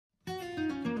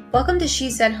Welcome to She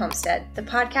Said Homestead, the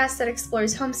podcast that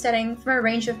explores homesteading from a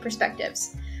range of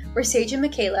perspectives. We're Sage and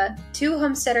Mickayla, two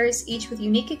homesteaders, each with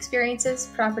unique experiences,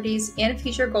 properties, and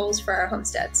future goals for our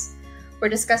homesteads. We're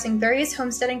discussing various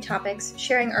homesteading topics,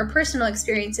 sharing our personal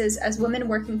experiences as women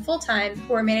working full-time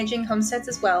who are managing homesteads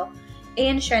as well,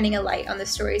 and shining a light on the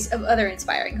stories of other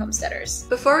inspiring homesteaders.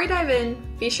 Before we dive in,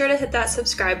 be sure to hit that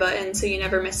subscribe button so you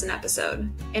never miss an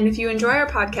episode. And if you enjoy our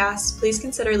podcast, please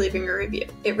consider leaving a review.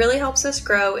 It really helps us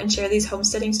grow and share these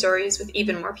homesteading stories with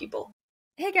even more people.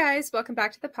 Hey guys, welcome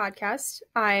back to the podcast.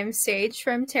 I'm Sage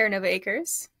from Terra Nova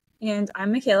Acres. And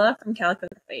I'm Mickayla from Calico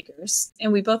Acres,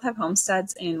 and we both have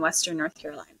homesteads in Western North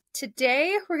Carolina.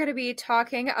 Today, we're going to be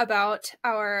talking about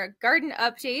our garden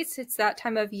updates. It's that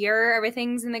time of year.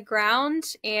 Everything's in the ground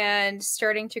and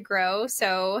starting to grow,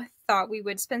 so thought we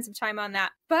would spend some time on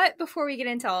that. But before we get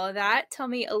into all of that, tell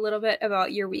me a little bit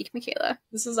about your week, Mickayla.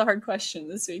 This is a hard question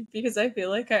this week because I feel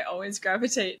like I always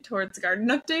gravitate towards garden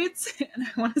updates, and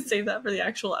I want to save that for the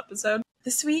actual episode.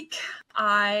 This week,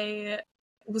 I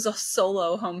was a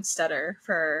solo homesteader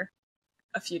for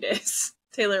a few days.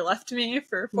 Taylor left me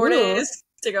for 4 days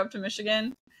to go up to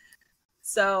Michigan.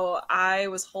 So I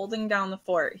was holding down the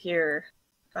fort here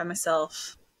by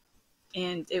myself.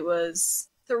 And it was,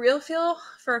 the real feel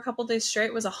for a couple days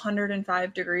straight was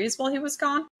 105 degrees while he was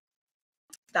gone.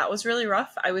 That was really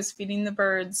rough. I was feeding the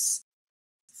birds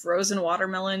frozen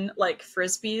watermelon, like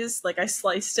frisbees. Like I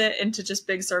sliced it into just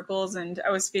big circles and I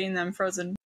was feeding them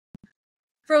frozen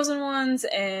ones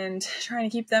and trying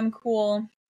to keep them cool.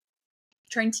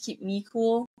 Trying to keep me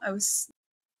cool. I was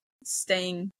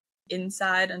staying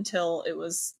inside until it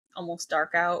was almost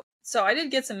dark out. So I did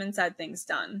get some inside things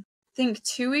done. I think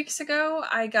 2 weeks ago,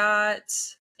 I got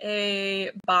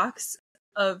a box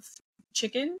of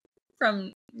chicken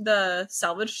from the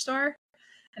salvage store,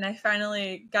 and I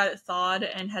finally got it thawed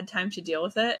and had time to deal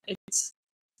with it. It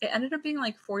ended up being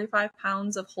like 45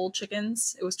 pounds of whole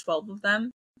chickens. It was 12 of them,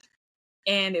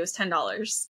 and it was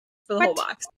 $10 for the whole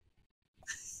box.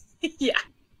 Yeah.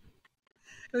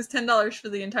 It was $10 for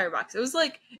the entire box. It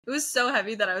was so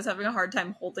heavy that I was having a hard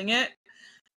time holding it.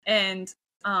 And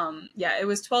it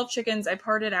was 12 chickens. I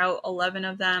parted out 11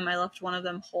 of them. I left one of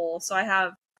them whole. So I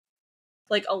have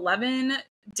like 11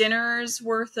 dinners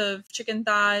worth of chicken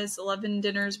thighs, 11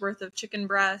 dinners worth of chicken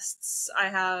breasts. I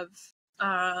have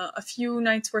a few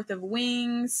nights worth of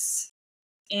wings,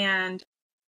 and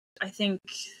I think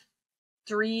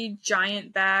 3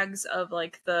 giant bags of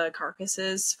like the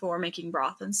carcasses for making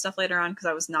broth and stuff later on, because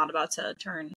I was not about to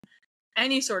turn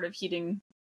any sort of heating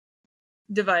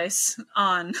device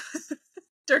on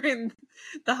during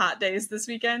the hot days this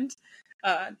weekend.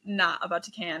 Not about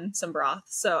to can some broth,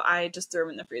 so I just threw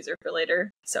them in the freezer for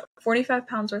later. So 45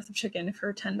 pounds worth of chicken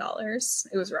for $10.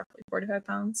 It was roughly 45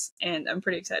 pounds, and I'm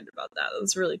pretty excited about that. It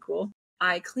was really cool.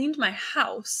 I cleaned my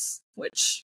house,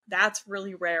 which that's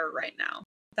really rare right now.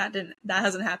 That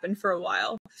hasn't happened for a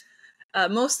while.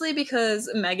 Mostly because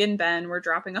Meg and Ben were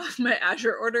dropping off my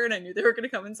Azure order and I knew they were going to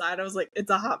come inside. I was like, it's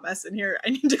a hot mess in here. I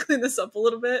need to clean this up a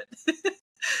little bit.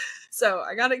 So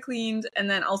I got it cleaned, and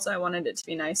then also I wanted it to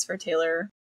be nice for Taylor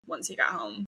once he got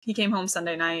home. He came home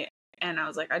Sunday night and I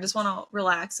was like, I just want to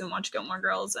relax and watch Gilmore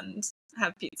Girls and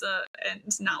have pizza and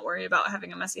not worry about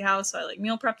having a messy house. So I like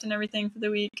meal prepped and everything for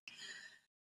the week.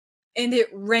 And it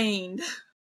rained.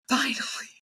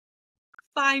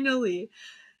 Finally,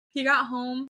 he got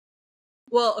home.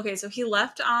 Well, okay, so he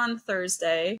left on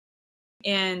Thursday,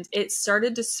 and it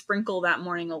started to sprinkle that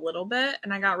morning a little bit,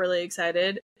 and I got really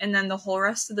excited. And then the whole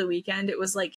rest of the weekend, it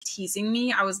was like teasing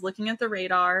me. I was looking at the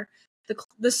radar.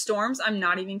 The storms, I'm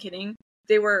not even kidding,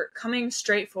 they were coming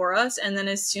straight for us, and then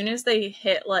as soon as they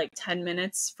hit like 10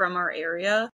 minutes from our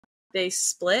area, they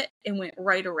split and went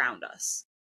right around us.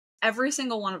 Every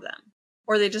single one of them.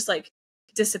 Or they just like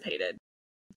dissipated.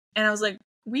 And I was like,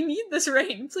 we need this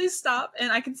rain. Please stop. And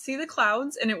I could see the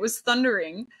clouds, and it was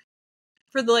thundering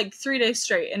for the 3 days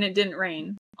straight, and it didn't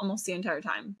rain almost the entire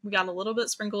time. We got a little bit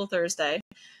sprinkle Thursday.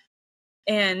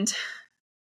 And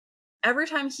every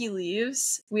time he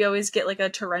leaves, we always get like a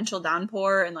torrential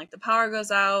downpour, and like the power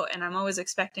goes out, and I'm always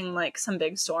expecting like some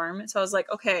big storm. So I was like,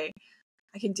 okay,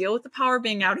 I can deal with the power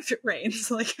being out if it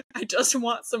rains. Like, I just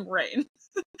want some rain.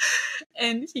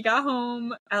 And he got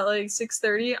home at like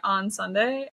 6:30 on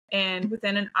Sunday, and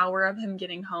within an hour of him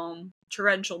getting home,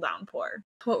 torrential downpour.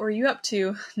 What were you up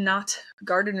to, not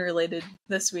garden related,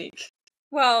 this week?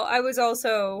 Well, I was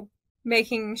also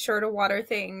making sure to water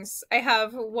things. I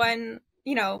have one,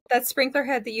 that sprinkler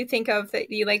head that you think of that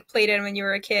you like played in when you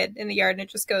were a kid in the yard, and it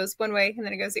just goes one way and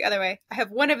then it goes the other way. I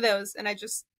have one of those, and I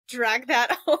just drag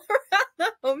that all around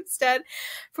the homestead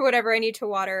for whatever I need to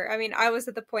water. I mean, I was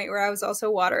at the point where I was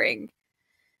also watering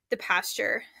the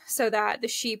pasture so that the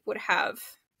sheep would have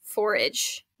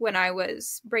forage when I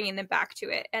was bringing them back to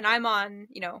it. And I'm on,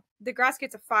 the grass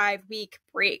gets a 5-week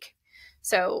break.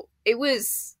 So it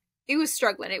was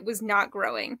struggling. It was not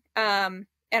growing. And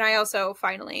I also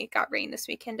finally got rain this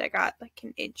weekend. I got like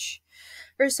an inch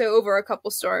or so over a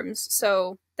couple storms.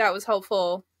 So that was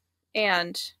helpful.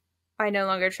 And I no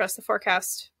longer trust the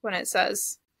forecast when it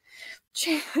says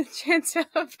chance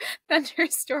of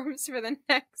thunderstorms for the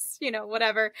next,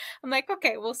 whatever. I'm like,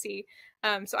 okay, we'll see.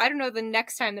 So I don't know the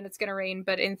next time that it's going to rain,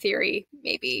 but in theory,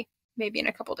 maybe in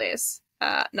a couple days.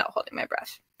 Not holding my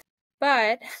breath.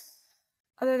 But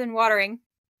other than watering,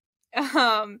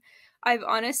 I've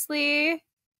honestly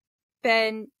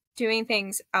been doing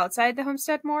things outside the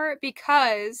homestead more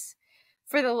because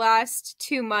for the last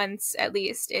 2 months, at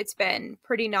least, it's been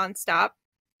pretty nonstop.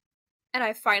 And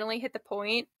I finally hit the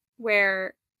point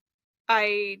where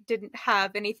I didn't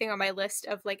have anything on my list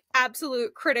of like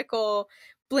absolute critical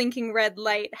blinking red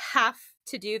light have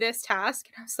to do this task.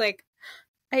 And I was like,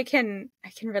 I can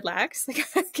relax. Like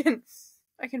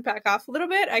I can back off a little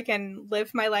bit. I can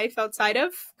live my life outside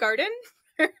of garden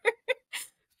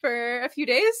for a few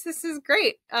days. This is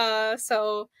great.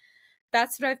 So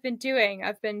that's what I've been doing.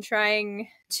 I've been trying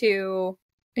to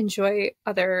enjoy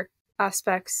other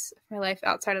aspects of my life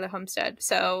outside of the homestead.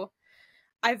 So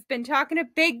I've been talking a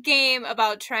big game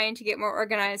about trying to get more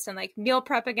organized and like meal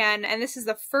prep again. And this is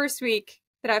the first week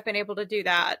that I've been able to do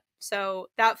that. So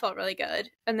that felt really good.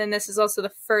 And then this is also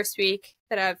the first week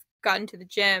that I've gotten to the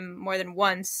gym more than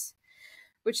once,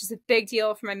 which is a big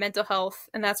deal for my mental health.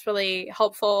 And that's really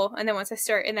helpful. And then once I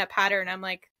start in that pattern, I'm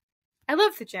like, I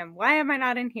love the gym. Why am I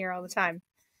not in here all the time?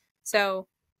 So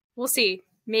we'll see.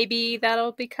 Maybe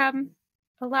that'll become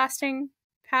a lasting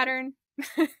pattern.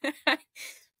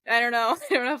 I don't know.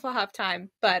 I don't know if I'll have time,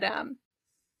 but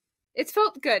it's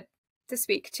felt good this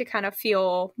week to kind of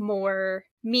feel more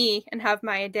me and have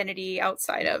my identity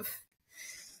outside of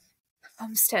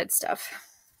homestead stuff.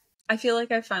 I feel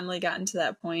like I've finally gotten to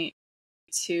that point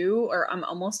too, or I'm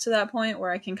almost to that point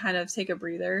where I can kind of take a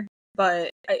breather,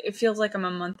 but it feels like I'm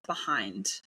a month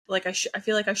behind. Like I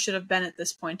feel like I should have been at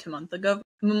this point a month ago.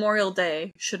 Memorial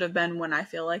Day should have been when I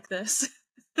feel like this.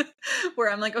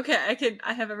 Where I'm like, okay,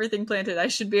 I have everything planted. I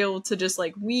should be able to just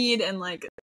like weed and like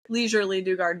leisurely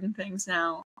do garden things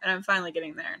now. And I'm finally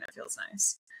getting there and it feels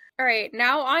nice. All right,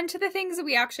 now on to the things that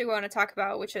we actually want to talk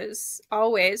about, which is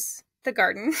always the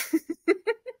garden.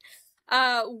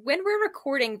 When we're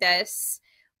recording this,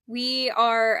 we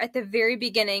are at the very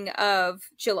beginning of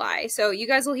July. So you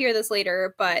guys will hear this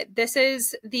later, but this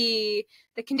is the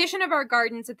condition of our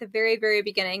gardens at the very, very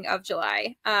beginning of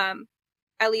July.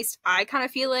 At least I kind of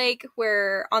feel like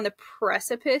we're on the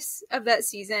precipice of that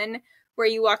season where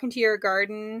you walk into your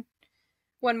garden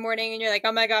one morning and you're like,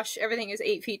 oh my gosh, everything is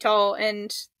 8 feet tall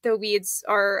and the weeds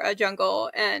are a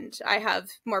jungle and I have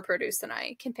more produce than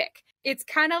I can pick. It's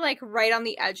kind of like right on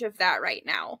the edge of that right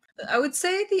now. I would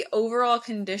say the overall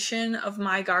condition of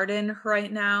my garden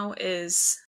right now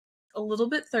is a little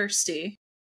bit thirsty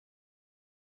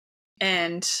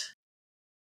and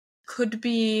could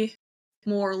be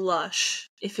more lush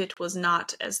if it was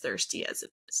not as thirsty as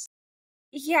it is.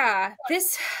 Yeah,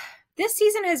 this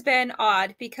season has been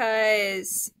odd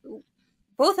because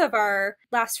both of our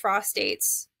last frost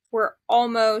dates were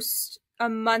almost a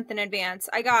month in advance.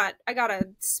 I got a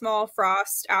small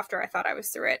frost after I thought I was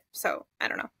through it. So I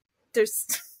don't know. There's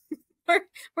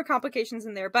more complications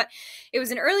in there, but it was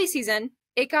an early season.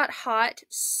 It got hot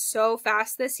so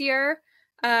fast this year.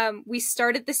 We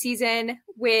started the season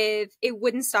with it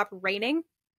wouldn't stop raining.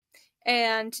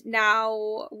 And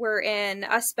now we're in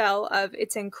a spell of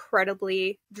it's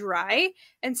incredibly dry.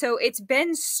 And so it's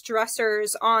been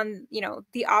stressors on,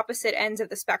 the opposite ends of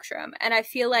the spectrum. And I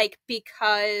feel like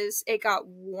because it got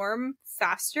warm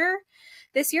faster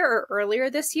this year or earlier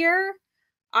this year,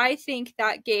 I think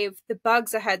that gave the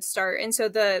bugs a head start. And so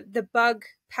the bug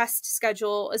pest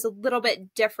schedule is a little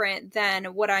bit different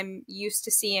than what I'm used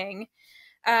to seeing.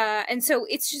 And so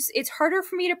it's harder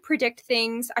for me to predict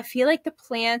things. I feel like the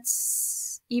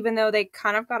plants, even though they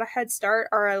kind of got a head start,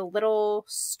 are a little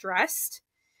stressed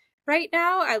right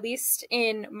now, at least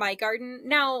in my garden.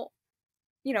 Now,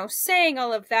 saying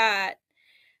all of that,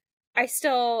 I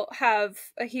still have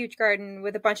a huge garden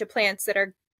with a bunch of plants that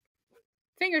are,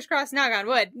 fingers crossed, knock on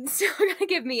wood, still gonna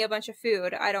give me a bunch of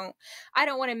food. I don't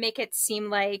want to make it seem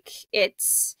like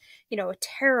it's, a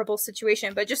terrible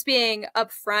situation, but just being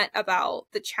upfront about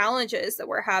the challenges that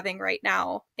we're having right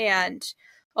now, and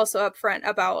also upfront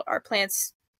about our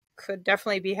plants could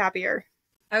definitely be happier.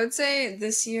 I would say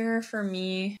this year for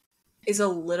me is a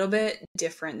little bit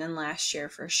different than last year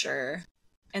for sure.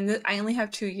 and I only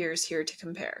have 2 years here to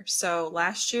compare. So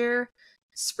last year,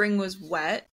 spring was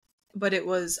wet, but it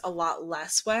was a lot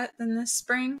less wet than this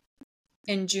spring.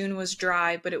 And June was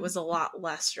dry, but it was a lot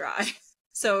less dry.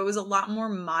 So it was a lot more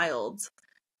mild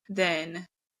than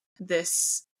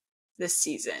this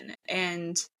season.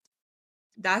 And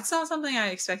that's not something I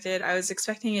expected. I was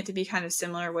expecting it to be kind of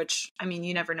similar, which, I mean,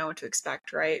 you never know what to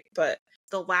expect, right? But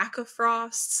the lack of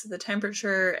frost, the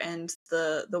temperature, and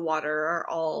the water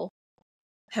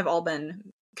have all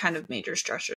been kind of major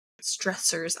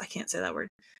stressors. I can't say that word.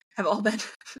 Have all been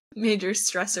major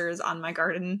stressors on my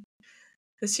garden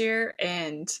this year,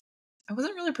 and I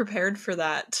wasn't really prepared for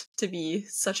that to be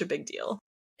such a big deal.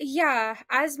 Yeah,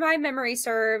 as my memory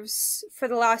serves, for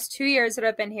the last 2 years that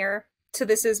I've been here, so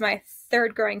this is my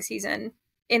third growing season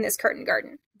in this curtain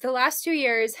garden. The last 2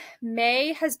 years,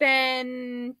 May has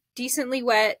been decently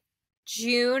wet.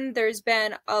 June, there's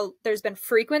been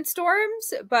frequent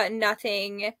storms, but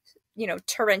nothing,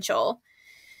 torrential.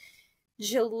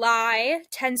 July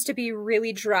tends to be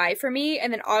really dry for me,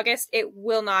 and then August, it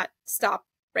will not stop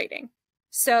raining.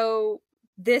 So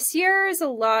this year is a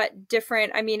lot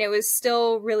different. I mean, it was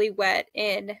still really wet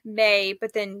in May,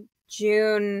 but then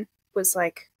June was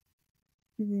like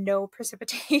no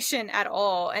precipitation at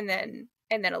all, and then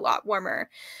a lot warmer.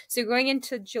 So going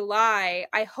into July,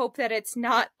 I hope that it's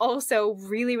not also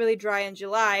really, really dry in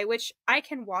July, which I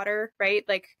can water, right?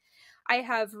 Like, I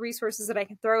have resources that I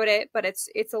can throw at it, but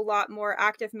it's a lot more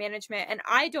active management. And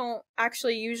I don't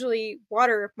actually usually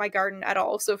water my garden at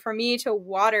all. So for me to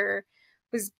water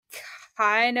was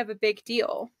kind of a big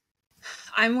deal.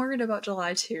 I'm worried about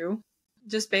July too,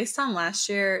 just based on last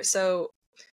year. So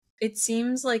it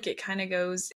seems like it kind of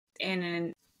goes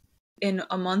in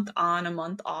a month on, a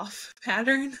month off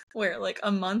pattern, where like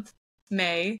a month,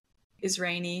 May, is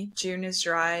rainy, June is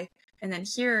dry, and then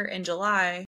here in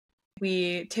July,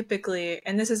 we typically,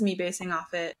 and this is me basing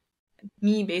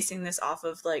this off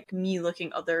of like me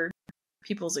looking other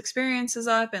people's experiences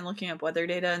up and looking up weather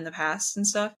data in the past and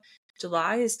stuff.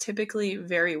 July is typically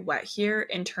very wet here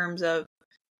in terms of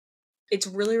it's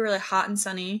really, really hot and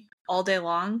sunny all day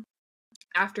long.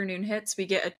 Afternoon hits, we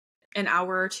get an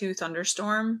hour or two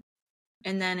thunderstorm,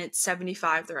 and then it's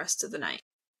 75 the rest of the night.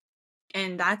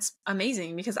 And that's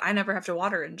amazing because I never have to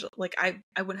water I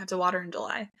wouldn't have to water in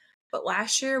July. But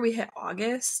last year we hit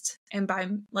August, and by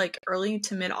like early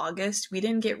to mid-August, we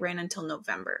didn't get rain until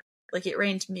November. Like it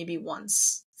rained maybe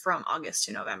once from August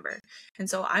to November. And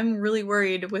so I'm really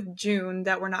worried with June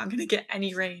that we're not going to get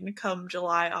any rain come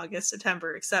July, August,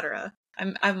 September, etc.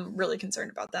 I'm really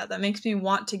concerned about that. That makes me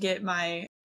want to get my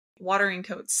watering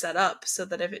totes set up so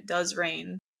that if it does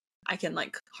rain, I can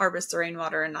like harvest the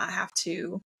rainwater and not have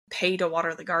to pay to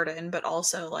water the garden, but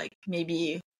also like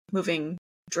maybe moving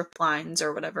drip lines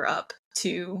or whatever up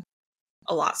to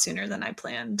a lot sooner than I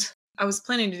planned. I was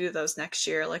planning to do those next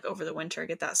year, like over the winter,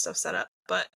 get that stuff set up.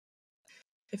 But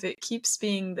if it keeps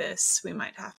being this, we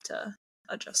might have to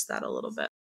adjust that a little bit.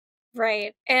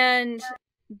 Right. And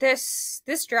this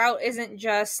drought isn't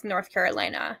just North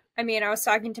Carolina. I mean, I was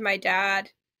talking to my dad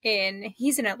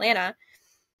he's in Atlanta.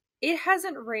 It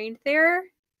hasn't rained there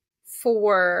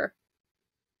for,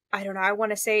 I don't know, I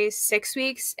want to say 6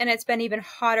 weeks, and it's been even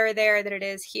hotter there than it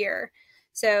is here.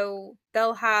 So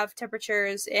they'll have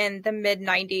temperatures in the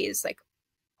mid-90s like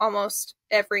almost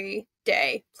every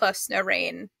day, plus no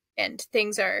rain, and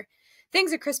things are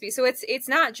crispy. So it's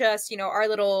not just, our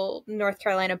little North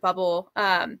Carolina bubble.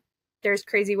 There's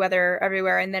crazy weather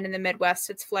everywhere, and then in the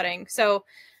Midwest it's flooding. So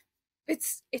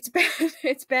it's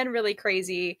been really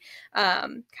crazy,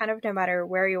 kind of no matter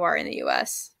where you are in the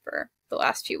US for the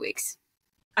last few weeks.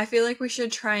 I feel like we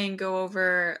should try and go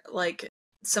over like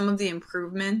some of the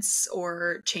improvements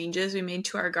or changes we made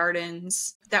to our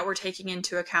gardens that were taking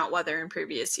into account weather in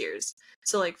previous years.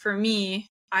 So like for me,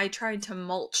 I tried to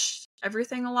mulch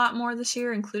everything a lot more this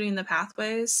year, including the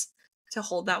pathways, to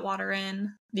hold that water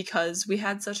in because we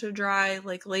had such a dry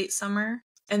like late summer.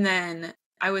 And then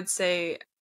I would say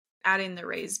adding the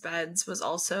raised beds was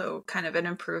also kind of an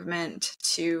improvement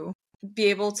to be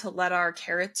able to let our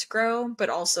carrots grow, but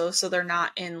also so they're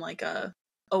not in like a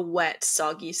wet,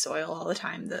 soggy soil all the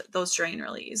time. Those drain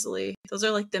really easily. Those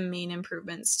are like the main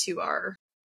improvements to our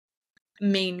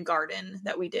main garden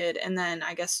that we did. And then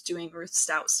I guess doing Ruth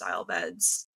Stout style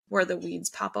beds where the weeds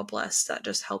pop up less, that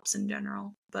just helps in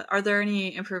general. But are there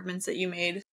any improvements that you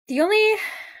made? The only,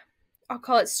 I'll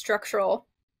call it structural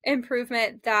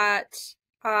improvement that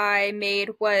I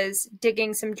made was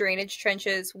digging some drainage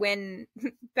trenches when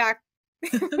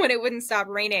it wouldn't stop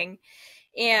raining,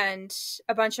 and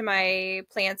a bunch of my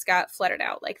plants got flooded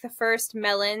out. Like the first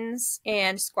melons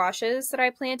and squashes that I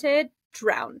planted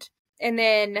drowned, And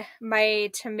then my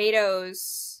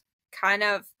tomatoes kind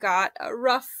of got a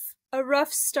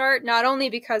rough start, not only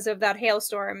because of that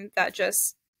hailstorm that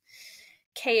just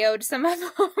KO'd some of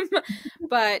them,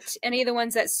 but any of the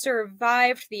ones that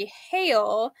survived the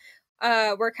hail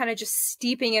were kind of just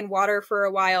steeping in water for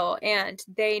a while, and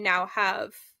they now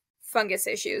have fungus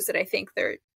issues that I think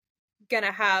they're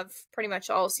gonna have pretty much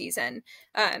all season.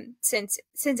 Since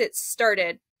it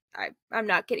started, I'm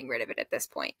not getting rid of it at this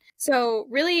point. So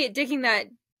really digging that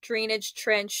drainage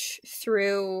trench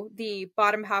through the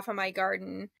bottom half of my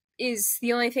garden is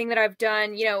the only thing that I've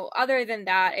done. Other than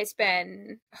that, it's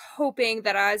been hoping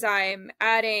that as I'm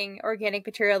adding organic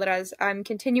material, that as I'm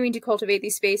continuing to cultivate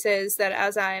these spaces, that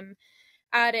as I'm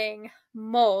adding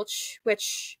mulch,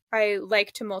 which I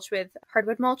like to mulch with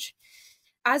hardwood mulch,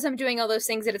 as I'm doing all those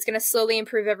things, that it's going to slowly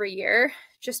improve every year,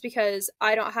 just because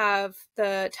I don't have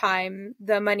the time,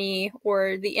 the money,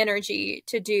 or the energy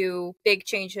to do big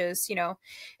changes.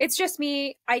 It's just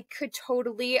me. I could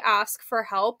totally ask for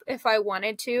help if I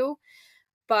wanted to,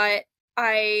 but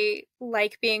I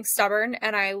like being stubborn,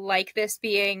 and I like this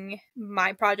being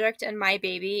my project and my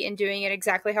baby and doing it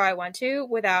exactly how I want to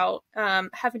without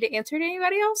having to answer to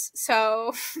anybody else.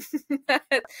 So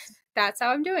that's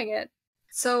how I'm doing it.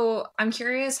 So I'm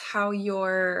curious how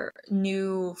your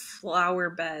new flower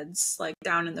beds, like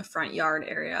down in the front yard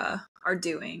area, are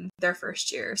doing their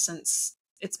first year, since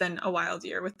it's been a wild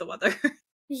year with the weather.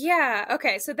 Yeah.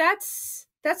 Okay. So that's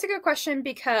a good question,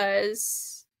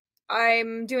 because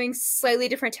I'm doing slightly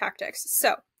different tactics.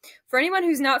 So for anyone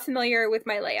who's not familiar with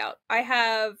my layout, I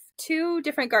have two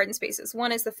different garden spaces.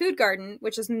 One is the food garden,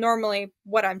 which is normally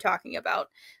what I'm talking about.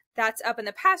 That's up in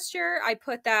the pasture. I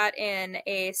put that in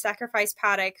a sacrifice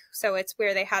paddock, so it's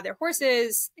where they had their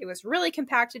horses. It was really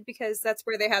compacted because that's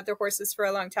where they had their horses for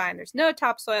a long time. There's no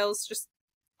topsoils, just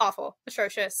awful,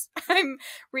 atrocious. I'm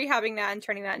rehabbing that and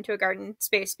turning that into a garden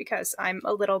space because I'm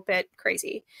a little bit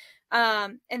crazy.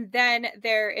 And then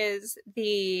there is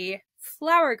the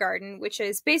flower garden, which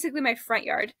is basically my front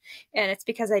yard, and it's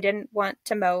because I didn't want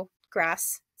to mow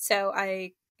grass, so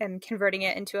I am converting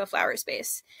it into a flower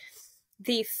space.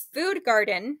 The food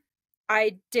garden,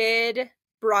 I did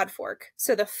broad fork.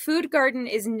 So the food garden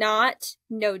is not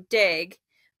no dig,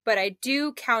 but I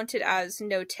do count it as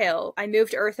no till. I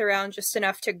moved earth around just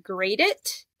enough to grade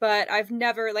it, but I've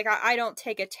never, I don't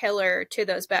take a tiller to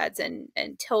those beds and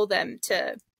till them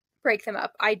to break them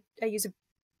up. I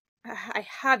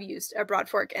have used a broad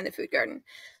fork in the food garden.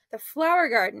 The flower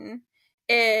garden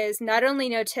is not only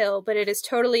no till, but it is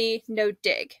totally no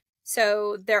dig.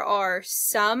 So there are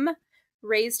some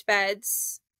raised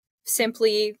beds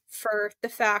simply for the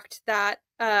fact that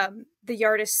the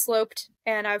yard is sloped,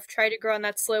 and I've tried to grow on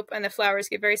that slope, and the flowers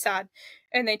get very sad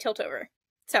and they tilt over.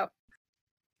 So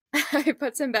I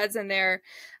put some beds in there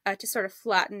to sort of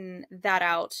flatten that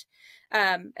out.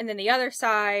 And then the other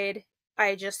side,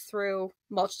 I just threw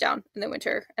mulch down in the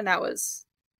winter, and that was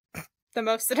the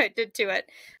most that I did to it.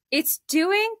 It's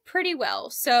doing pretty well.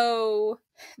 So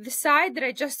the side that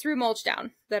I just threw mulch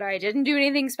down, that I didn't do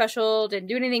anything special, didn't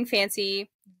do anything fancy,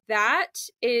 that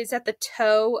is at the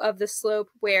toe of the slope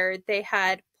where they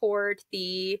had poured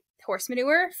the horse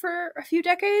manure for a few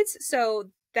decades. So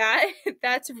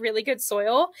that's really good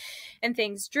soil, and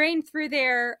things drain through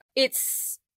there.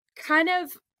 It's kind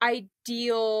of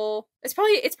ideal. It's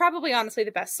probably honestly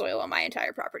the best soil on my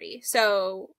entire property.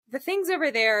 So the things over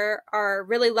there are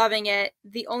really loving it.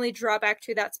 The only drawback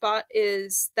to that spot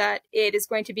is that it is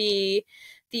going to be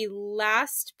the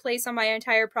last place on my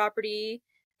entire property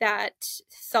that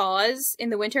thaws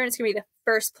in the winter, and it's going to be the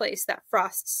first place that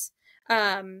frosts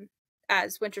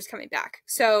as winter's coming back.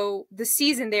 So the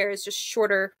season there is just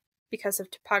shorter because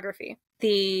of topography.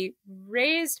 The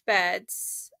raised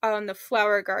beds on the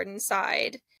flower garden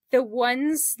side, the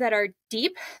ones that are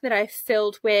deep, that I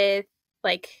filled with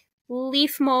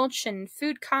leaf mulch and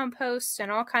food compost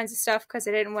and all kinds of stuff because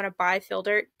I didn't want to buy fill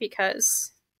dirt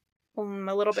because I'm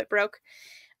a little bit broke.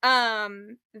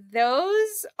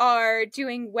 Those are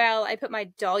doing well. I put my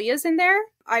dahlias in there.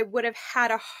 I would have had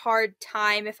a hard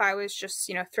time if I was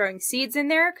just, throwing seeds in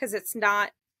there because it's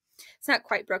not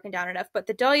quite broken down enough. But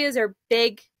the dahlias are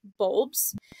big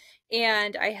bulbs,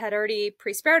 and I had already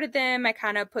pre-sprouted them. I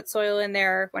kind of put soil in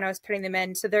there when I was putting them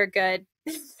in, so they're good.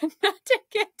 Not to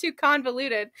get too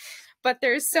convoluted, but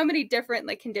there's so many different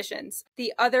conditions.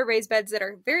 The other raised beds that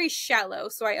are very shallow,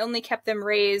 so I only kept them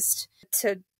raised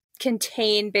to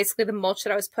contain basically the mulch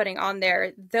that I was putting on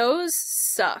there. Those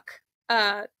suck.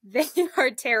 They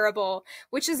are terrible,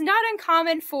 which is not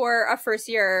uncommon for a first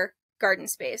year garden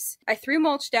space. I threw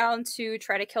mulch down to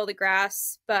try to kill the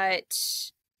grass, but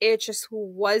it just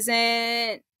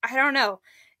wasn't, I don't know.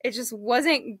 It just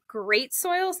wasn't great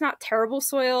soil. It's not terrible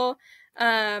soil.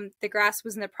 The grass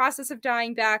was in the process of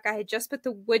dying back. I had just put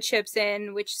the wood chips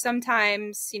in, which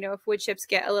sometimes, you know, if wood chips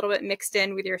get a little bit mixed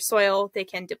in with your soil, they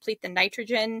can deplete the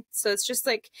nitrogen. So it's just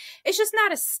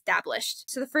not established.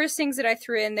 So the first things that I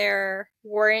threw in there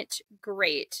weren't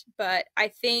great, but I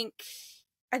think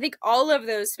all of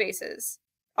those spaces,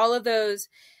 all of those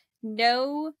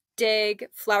no dig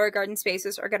flower garden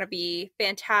spaces are going to be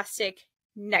fantastic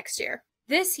next year.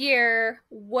 This year,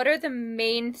 what are the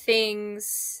main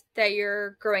things that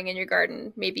you're growing in your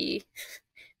garden? Maybe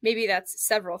that's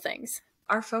several things.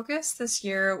 Our focus this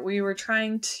year, we were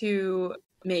trying to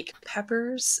make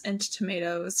peppers and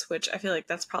tomatoes, which I feel like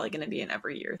that's probably going to be an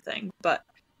every year thing. But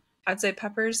I'd say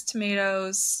peppers,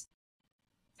 tomatoes,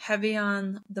 heavy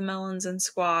on the melons and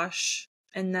squash,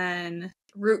 and then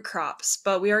root crops.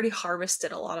 But we already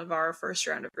harvested a lot of our first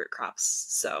round of root crops.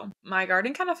 So my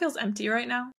garden kind of feels empty right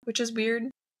now, which is weird.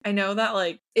 I know that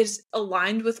like it's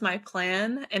aligned with my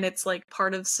plan and it's like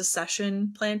part of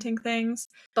succession planting things,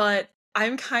 but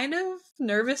I'm kind of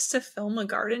nervous to film a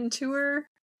garden tour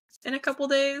in a couple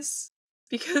days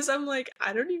because I'm like,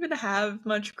 I don't even have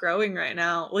much growing right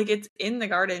now. Like it's in the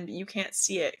garden, but you can't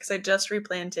see it because I just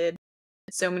replanted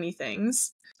so many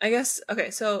things. I guess,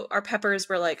 okay, so our peppers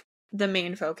were like the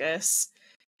main focus,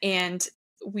 and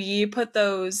we put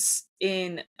those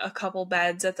in a couple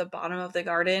beds at the bottom of the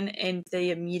garden, and they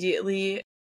immediately,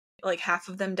 like half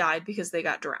of them died because they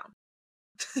got drowned.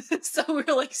 So we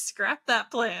were like, scrap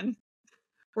that plan.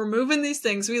 We're moving these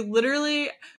things. We literally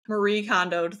Marie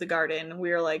Kondoed the garden.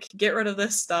 We were like, get rid of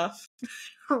this stuff,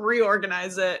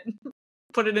 reorganize it,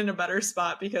 put it in a better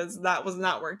spot because that was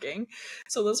not working.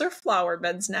 So those are flower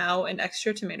beds now and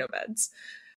extra tomato beds.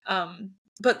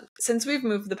 But since we've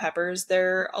moved the peppers,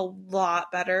 they're a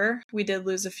lot better. We did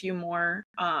lose a few more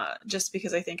just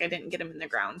because I think I didn't get them in the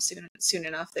ground soon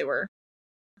enough. They were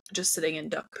just sitting in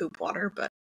duck poop water, but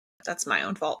that's my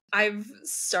own fault. I've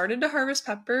started to harvest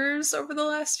peppers over the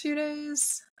last few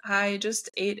days. I just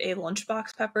ate a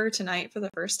lunchbox pepper tonight for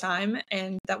the first time,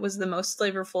 and that was the most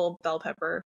flavorful bell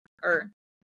pepper, or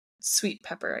sweet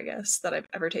pepper, I guess, that I've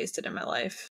ever tasted in my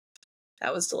life.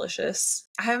 That was delicious.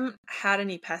 I haven't had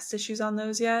any pest issues on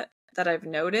those yet that I've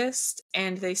noticed,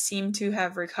 and they seem to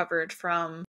have recovered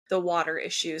from the water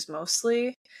issues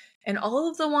mostly. And all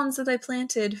of the ones that I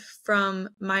planted from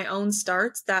my own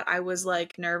starts that I was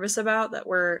like nervous about, that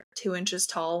were 2 inches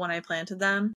tall when I planted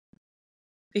them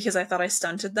because I thought I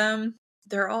stunted them,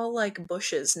 they're all like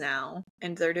bushes now,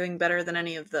 and they're doing better than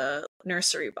any of the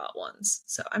nursery bought ones.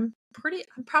 So I'm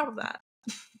proud of that.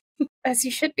 As you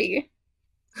should be.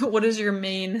 What is your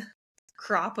main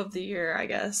crop of the year, I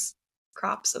guess?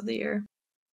 Crops of the year?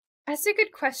 That's a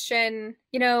good question.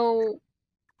 You know,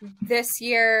 this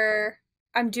year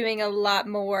I'm doing a lot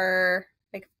more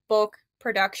like bulk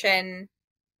production.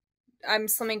 I'm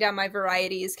slimming down my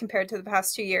varieties compared to the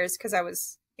past 2 years because I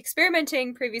was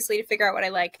experimenting previously to figure out what I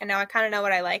like, and now I kind of know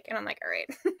what I like, and I'm like, all right,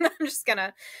 I'm just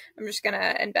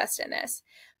gonna invest in this.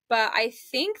 But I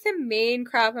think the main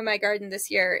crop in my garden this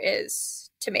year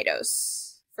is tomatoes.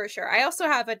 For sure. I also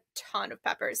have a ton of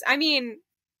peppers. I mean,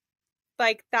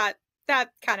 like that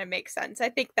kind of makes sense. I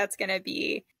think that's going to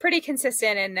be pretty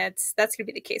consistent, and that's going to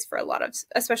be the case for a lot of,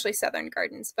 especially southern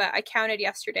gardens. But I counted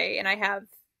yesterday, and I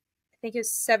think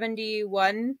it's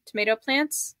 71 tomato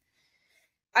plants.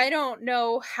 I don't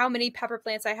know how many pepper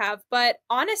plants I have, but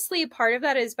honestly, part of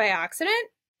that is by accident.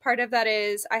 Part of that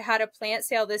is I had a plant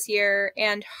sale this year,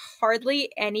 and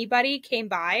hardly anybody came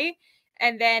by.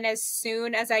 And then as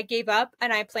soon as I gave up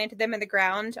and I planted them in the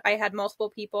ground, I had multiple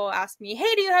people ask me,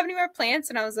 hey, do you have any more plants?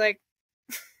 And I was like,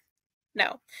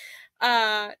 no.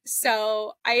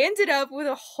 So I ended up with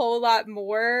a whole lot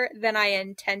more than I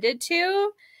intended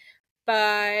to.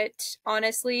 But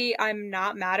honestly, I'm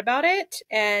not mad about it.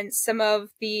 And some of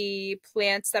the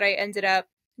plants that I ended up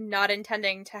not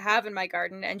intending to have in my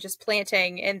garden and just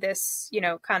planting in this, you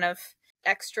know, kind of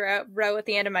extra row at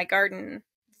the end of my garden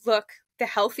look the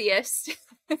healthiest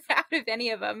out of any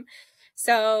of them.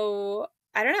 So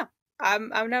I don't know.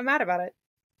 I'm not mad about it.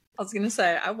 I was gonna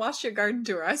say, I watched your garden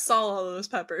tour. I saw all of those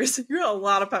peppers. You got a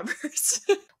lot of peppers.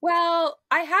 Well,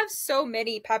 I have so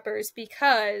many peppers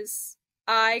because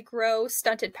I grow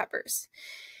stunted peppers.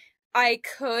 I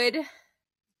could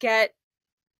get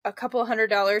a couple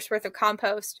 $100 worth of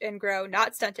compost and grow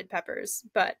not stunted peppers,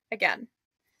 but again,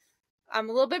 I'm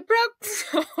a little bit broke,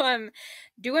 so I'm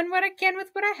doing what I can with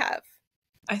what I have.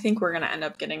 I think we're going to end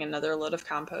up getting another load of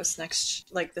compost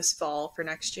this fall for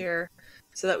next year,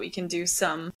 so that we can do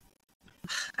some,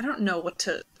 I don't know what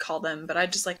to call them, but I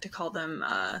just like to call them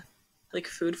like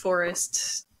food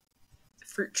forest,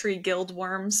 fruit tree guild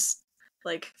worms.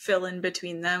 like fill in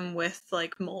between them with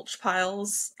like mulch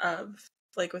piles of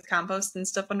like with compost and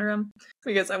stuff under them,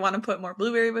 because I want to put more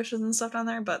blueberry bushes and stuff down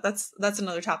there, but that's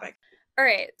another topic. All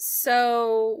right,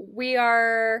 so we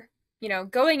are,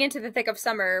 going into the thick of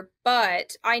summer,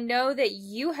 but I know that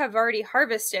you have already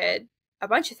harvested a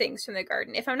bunch of things from the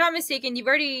garden. If I'm not mistaken, you've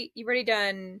already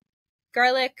done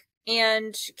garlic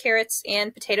and carrots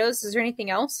and potatoes. Is there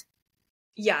anything else?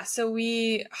 Yeah, so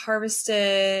we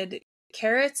harvested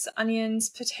carrots, onions,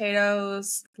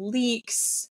 potatoes,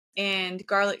 leeks, and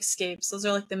garlic scapes. Those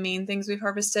are like the main things we've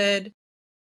harvested.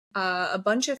 A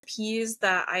bunch of peas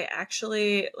that I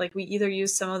actually, like, we either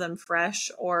used some of them fresh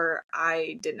or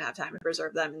I didn't have time to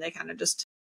preserve them and they kind of just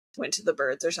went to the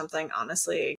birds or something.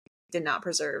 Honestly, did not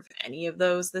preserve any of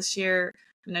those this year.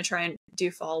 I'm going to try and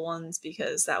do fall ones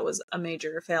because that was a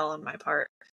major fail on my part.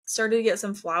 Started to get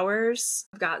some flowers.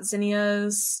 I've got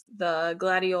zinnias, the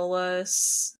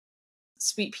gladiolas,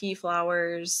 sweet pea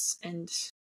flowers, and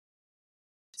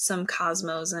some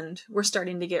cosmos, and we're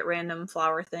starting to get random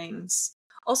flower things.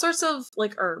 All sorts of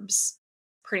like herbs,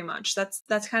 pretty much. That's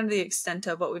kind of the extent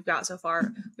of what we've got so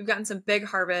far. We've gotten some big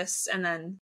harvests and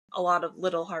then a lot of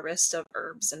little harvests of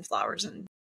herbs and flowers and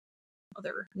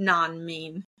other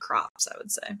non-main crops, I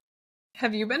would say.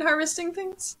 Have you been harvesting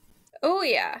things? Oh,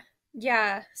 yeah.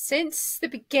 Yeah. Since the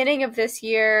beginning of this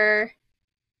year,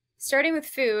 starting with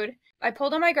food, I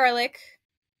pulled on my garlic,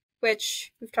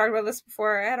 which we've talked about this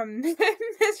before. I had a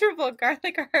miserable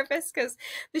garlic harvest because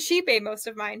the sheep ate most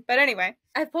of mine. But anyway,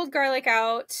 I pulled garlic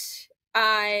out.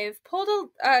 I've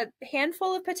pulled a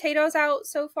handful of potatoes out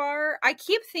so far. I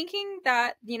keep thinking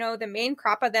that, the main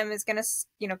crop of them is going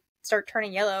to, start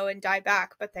turning yellow and die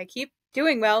back, but they keep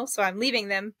doing well, so I'm leaving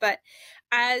them. But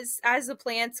as the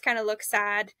plants kind of look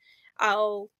sad,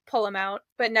 I'll pull them out,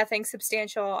 but nothing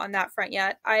substantial on that front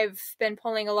yet. I've been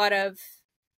pulling a lot of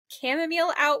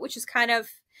chamomile out, which is kind of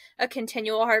a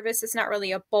continual harvest. It's not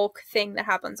really a bulk thing that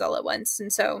happens all at once.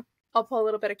 And so I'll pull a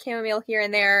little bit of chamomile here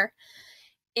and there.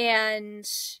 And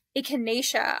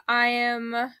echinacea, I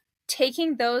am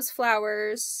taking those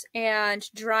flowers and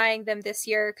drying them this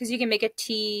year because you can make a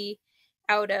tea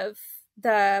out of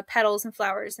the petals and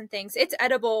flowers and things. It's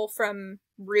edible from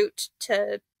root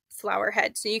to flower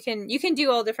head, so you can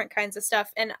do all different kinds of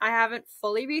stuff, and I haven't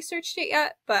fully researched it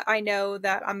yet, but I know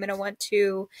that I'm gonna want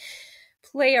to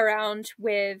play around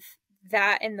with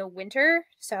that in the winter,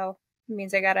 so it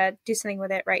means I gotta do something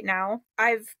with it right now.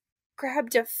 I've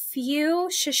grabbed a few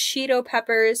shishito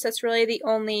peppers. That's really the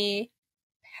only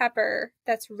pepper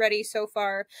that's ready so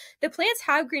far. The plants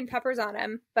have green peppers on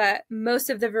them, but most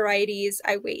of the varieties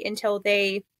I wait until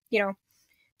they,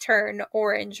 turn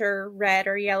orange or red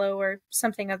or yellow or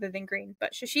something other than green.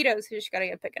 But shishitos, you just gotta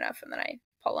get big enough and then I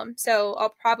pull them. So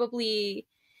I'll probably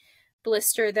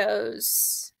blister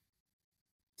those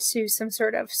to some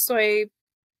sort of soy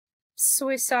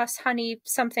sauce, honey,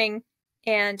 something,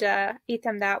 and eat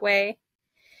them that way.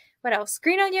 What else?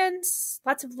 Green onions,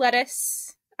 lots of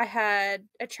lettuce. I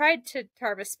tried to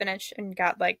harvest spinach and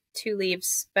got like 2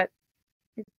 leaves, but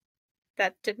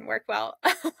that didn't work well.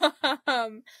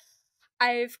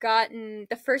 I've gotten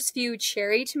the first few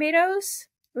cherry tomatoes,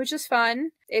 which is fun.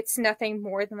 It's nothing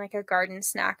more than like a garden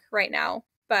snack right now,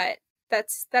 but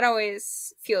that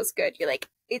always feels good. You're like,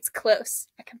 it's close.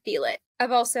 I can feel it.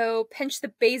 I've also pinched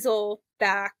the basil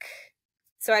back.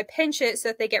 So I pinch it so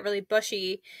that they get really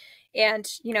bushy. And,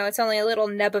 it's only a little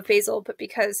nub of basil, but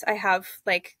because I have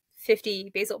like 50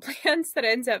 basil plants, that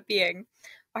ends up being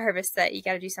a harvest that you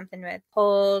got to do something with.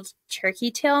 Pulled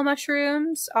turkey tail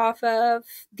mushrooms off of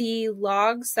the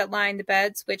logs that line the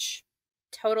beds, which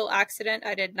total accident.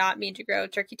 I did not mean to grow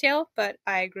turkey tail, but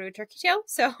I grew turkey tail,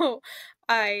 so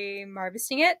I'm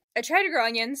harvesting it. I tried to grow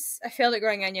onions. I failed at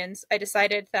growing onions. I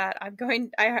decided that I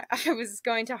was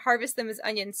going to harvest them as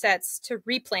onion sets to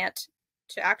replant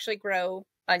to actually grow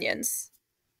onions,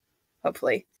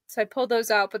 hopefully. So I pulled those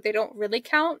out, but they don't really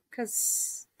count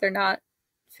because they're not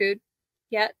food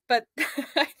yet. But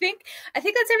I think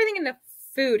that's everything in the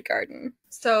food garden.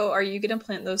 So are you going to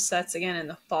plant those sets again in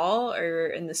the fall or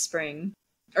in the spring?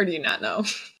 Or do you not know?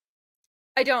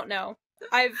 I don't know.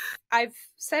 I've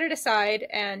set it aside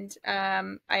and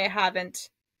I haven't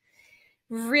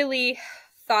really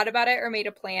thought about it or made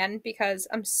a plan because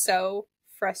I'm so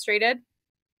frustrated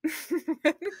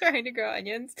trying to grow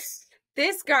onions.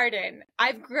 This garden,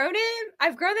 I've grown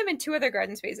them in 2 other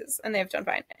garden spaces and they've done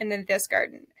fine. And then this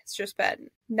garden, it's just been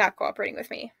not cooperating with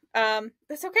me.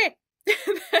 That's okay.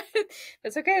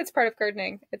 That's okay. It's part of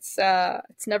gardening. It's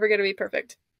never going to be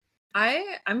perfect.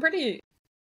 I'm pretty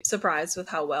surprised with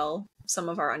how well some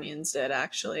of our onions did,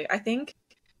 actually. I think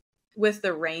with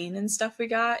the rain and stuff we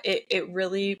got, it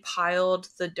really piled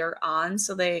the dirt on,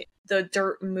 so the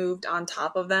dirt moved on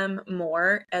top of them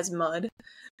more as mud.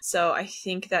 So I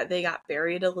think that they got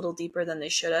buried a little deeper than they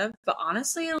should have. But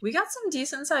honestly, we got some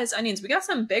decent sized onions. We got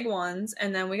some big ones,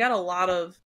 and then we got a lot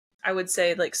of, I would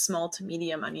say, like small to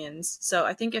medium onions. So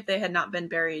I think if they had not been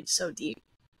buried so deep,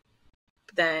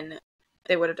 then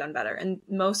they would have done better. And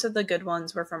most of the good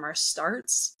ones were from our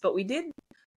starts, but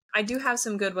I do have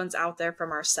some good ones out there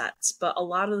from our sets, but a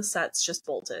lot of the sets just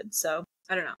bolted. So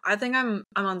I don't know. I think I'm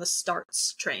on the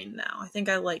starts train now. I think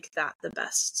I like that the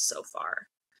best so far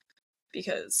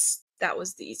because that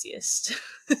was the easiest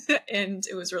and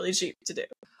it was really cheap to do.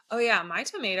 Oh yeah, my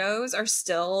tomatoes are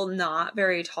still not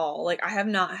very tall. Like I have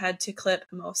not had to clip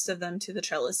most of them to the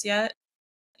trellis yet.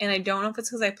 And I don't know if it's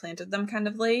because I planted them kind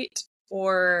of late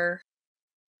or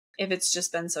if it's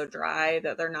just been so dry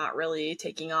that they're not really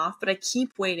taking off, but I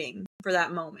keep waiting for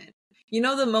that moment. You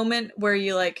know, the moment where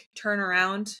you like turn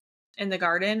around in the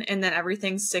garden and then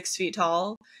everything's 6 feet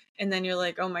tall and then you're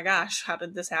like, oh my gosh, how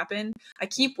did this happen? I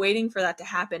keep waiting for that to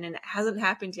happen and it hasn't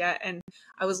happened yet. And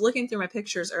I was looking through my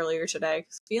pictures earlier today,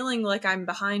 feeling like I'm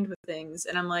behind with things.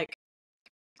 And I'm like,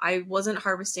 I wasn't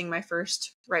harvesting my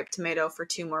first ripe tomato for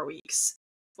 2 more weeks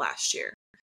last year.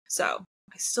 So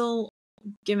I still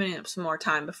giving it some more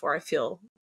time before I feel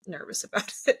nervous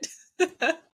about it.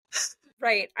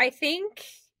 Right. I think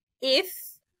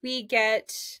if we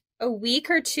get a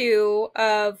week or 2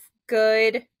 of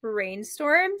good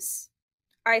rainstorms,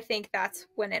 I think that's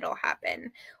when it'll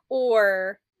happen.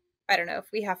 Or I don't know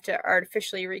if we have to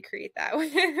artificially recreate that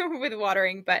with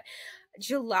watering, but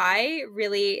July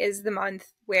really is the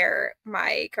month where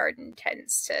my garden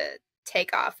tends to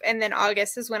take off. And then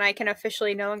August is when I can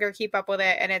officially no longer keep up with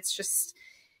it. And it's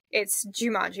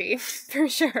Jumanji for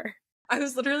sure. I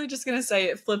was literally just going to say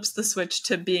it flips the switch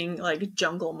to being like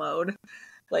jungle mode.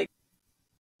 Like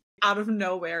out of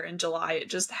nowhere in July, it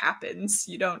just happens.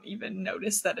 You don't even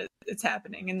notice that it's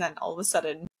happening. And then all of a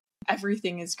sudden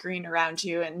everything is green around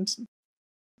you and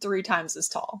 3 times as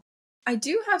tall. I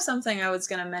do have something I was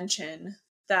going to mention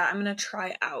that I'm going to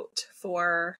try out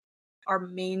for our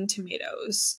main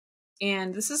tomatoes.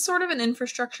 And this is sort of an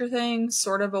infrastructure thing,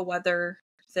 sort of a weather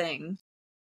thing.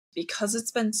 Because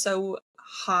it's been so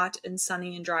hot and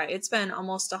sunny and dry, it's been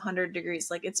almost 100 degrees.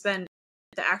 Like it's been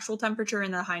the actual temperature in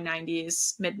the high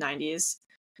 90s, mid 90s.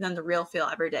 And then the real feel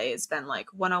every day has been like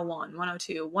 101,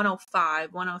 102,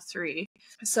 105, 103.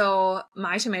 So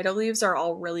my tomato leaves are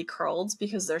all really curled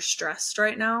because they're stressed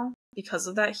right now because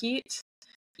of that heat.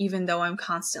 Even though I'm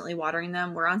constantly watering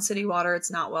them, we're on city water,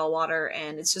 it's not well water,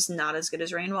 and it's just not as good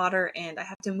as rainwater, and I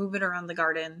have to move it around the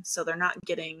garden, so they're not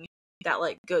getting that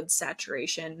like good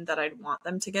saturation that I'd want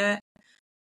them to get.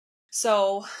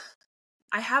 So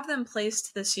I have them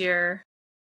placed this year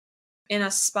in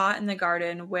a spot in the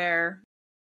garden where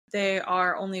they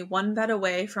are only 1 bed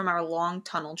away from our long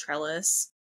tunnel trellis,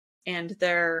 and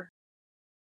they're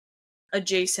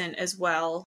adjacent as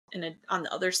well on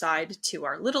the other side to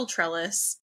our little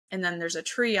trellis. And then there's a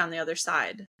tree on the other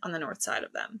side, on the north side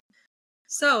of them.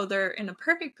 So they're in a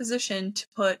perfect position to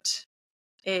put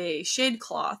a shade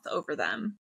cloth over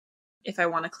them if I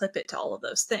want to clip it to all of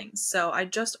those things. So I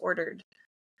just ordered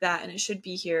that and it should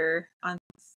be here on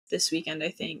this weekend, I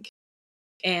think.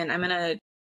 And I'm going to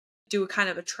do a kind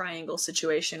of a triangle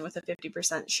situation with a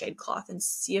 50% shade cloth and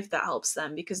see if that helps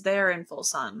them because they are in full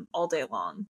sun all day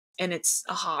long and it's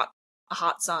a hot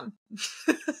sun.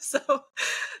 So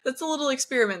that's a little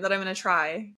experiment that I'm going to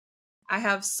try. I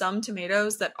have some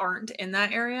tomatoes that aren't in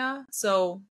that area,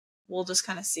 so we'll just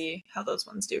kind of see how those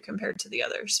ones do compared to the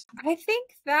others. I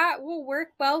think that will work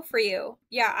well for you.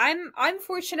 Yeah, I'm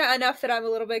fortunate enough that I'm a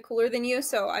little bit cooler than you,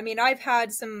 so I mean I've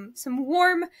had some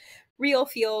warm real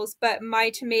feels, but my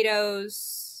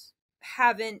tomatoes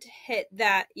haven't hit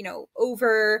that,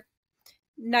 over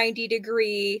 90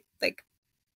 degree, like,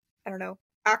 I don't know,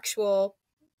 actual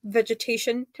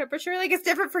vegetation temperature. Like it's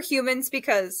different for humans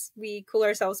because we cool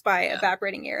ourselves by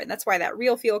evaporating air, and that's why that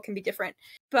real feel can be different.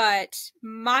 But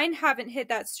mine haven't hit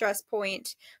that stress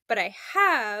point, but I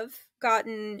have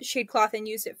gotten shade cloth and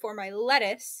used it for my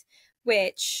lettuce,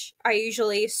 which I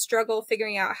usually struggle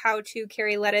figuring out how to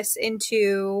carry lettuce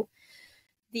into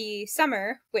the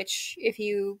summer, which if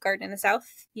you garden in the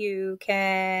South, you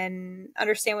can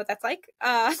understand what that's like.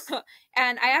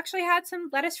 And I actually had some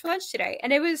lettuce for lunch today,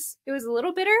 and it was a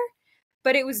little bitter,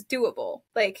 but it was doable.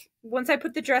 Like once I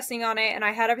put the dressing on it and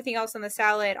I had everything else on the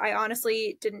salad, I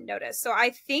honestly didn't notice. So I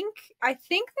think that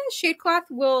shade cloth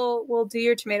will do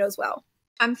your tomatoes well.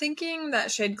 I'm thinking that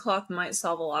shade cloth might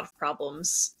solve a lot of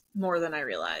problems more than I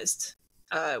realized.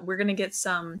 We're gonna get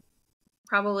some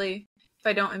probably if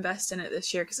I don't invest in it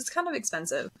this year, because it's kind of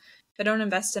expensive. If I don't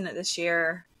invest in it this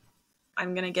year,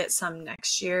 I'm going to get some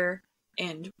next year,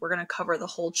 and we're going to cover the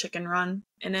whole chicken run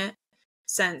in it,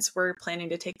 since we're planning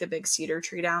to take the big cedar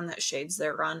tree down that shades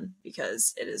their run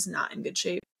because it is not in good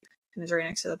shape and is right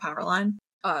next to the power line.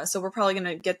 So we're probably going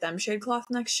to get them shade cloth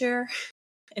next year.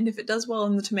 And if it does well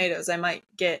in the tomatoes, I might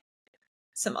get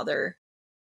some other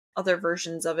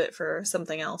versions of it for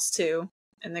something else too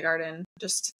in the garden.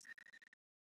 Just,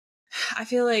 I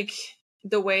feel like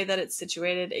the way that it's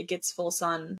situated, it gets full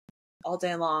sun all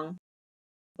day long,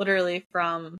 literally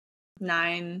from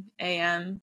 9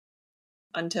 a.m.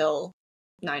 until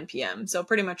 9 p.m. So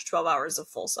pretty much 12 hours of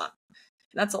full sun.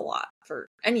 That's a lot for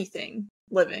anything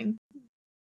living.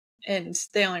 And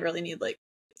they only really need like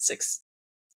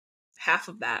half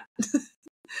of that.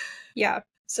 Yeah.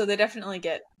 So they definitely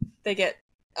get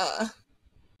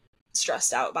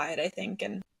stressed out by it, I think,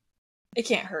 and it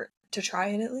can't hurt to try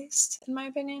it, at least, in my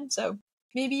opinion. So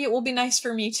maybe it will be nice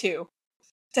for me too.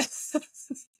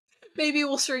 Maybe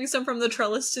we'll string some from the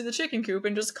trellis to the chicken coop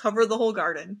and just cover the whole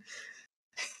garden.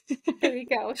 There you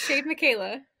go. Shade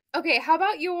Mickayla. Okay, how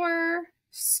about your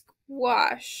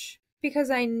squash? Because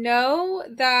I know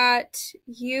that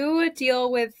you deal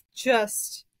with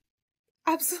just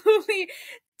absolutely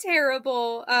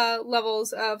terrible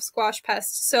levels of squash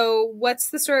pests. So what's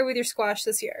the story with your squash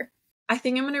this year? I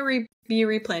think I'm going to be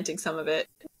replanting some of it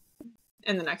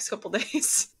in the next couple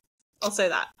days. I'll say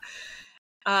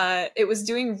that. It was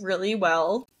doing really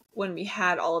well when we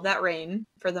had all of that rain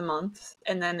for the month,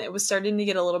 and then it was starting to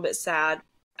get a little bit sad.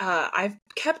 I've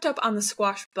kept up on the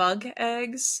squash bug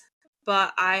eggs,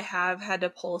 but I have had to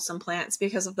pull some plants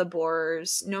because of the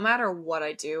borers. No matter what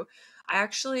I do, I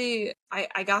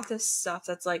got this stuff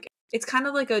that's like, it's kind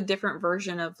of like a different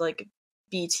version of like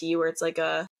BT, where it's like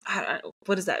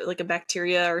what is that, like a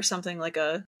bacteria or something,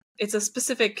 it's a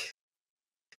specific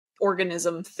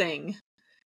organism thing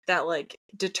that like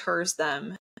deters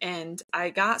them. And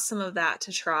I got some of that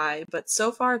to try, but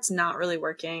so far it's not really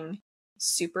working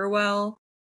super well.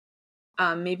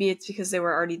 Maybe it's because they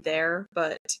were already there,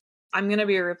 but I'm going to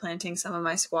be replanting some of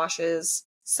my squashes.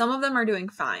 Some of them are doing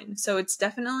fine. So it's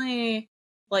definitely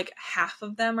like half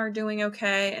of them are doing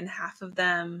okay and half of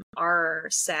them are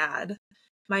sad.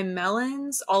 My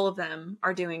melons, all of them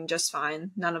are doing just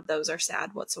fine. None of those are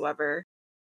sad whatsoever.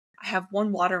 I have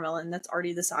one watermelon that's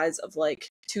already the size of like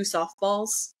 2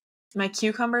 softballs. My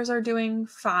cucumbers are doing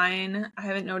fine. I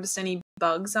haven't noticed any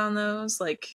bugs on those,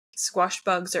 like squash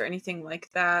bugs or anything like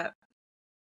that.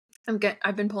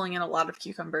 I've been pulling in a lot of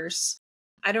cucumbers.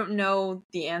 I don't know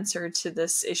the answer to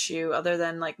this issue other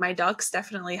than like my ducks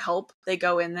definitely help. They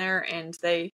go in there and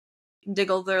they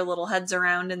diggle their little heads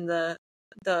around in the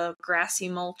grassy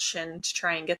mulch and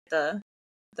try and get the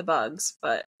bugs,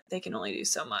 but they can only do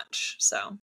so much.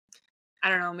 So I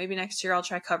don't know, maybe next year I'll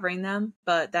try covering them,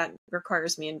 but that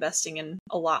requires me investing in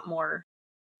a lot more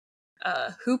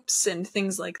hoops and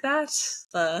things like that,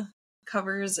 the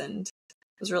covers, and I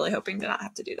was really hoping to not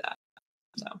have to do that.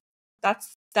 So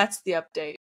that's the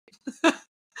update.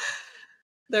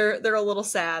 They're a little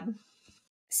sad.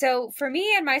 So for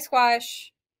me and my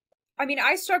squash, I mean,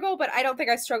 I struggle, but I don't think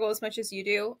I struggle as much as you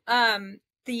do. I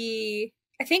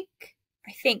think,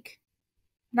 I'm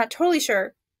not totally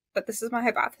sure, but this is my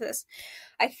hypothesis.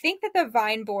 I think that the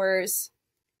vine borers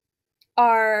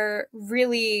are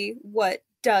really what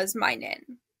does mine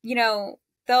in. You know,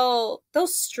 they'll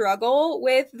struggle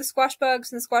with the squash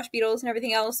bugs and the squash beetles and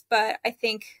everything else, but I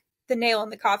think the nail in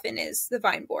the coffin is the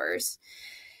vine borers.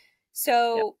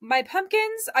 So My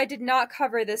pumpkins I did not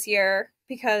cover this year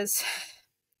because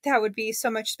that would be so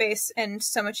much space and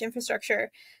so much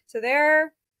infrastructure. So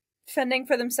they're fending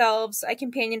for themselves. I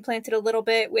companion planted a little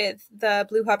bit with the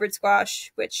blue Hubbard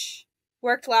squash, which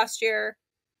worked last year.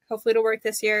 Hopefully it'll work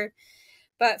this year.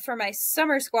 But for my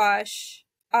summer squash,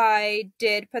 I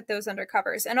did put those under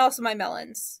covers, and also my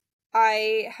melons.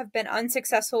 I have been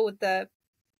unsuccessful with the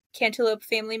cantaloupe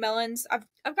family melons.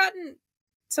 I've gotten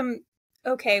some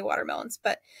okay watermelons,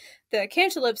 but the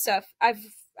cantaloupe stuff I've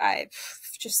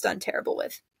just done terrible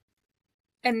with.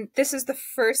 And this is the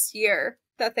first year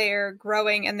that they are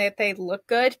growing and that they look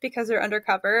good because they're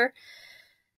undercover.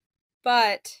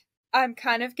 But I'm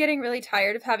kind of getting really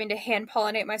tired of having to hand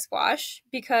pollinate my squash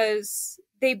because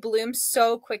they bloom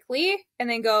so quickly and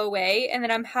then go away. And then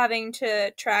I'm having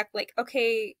to track like,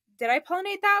 okay, did I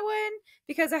pollinate that one?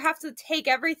 Because I have to take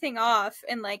everything off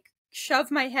and like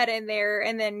shove my head in there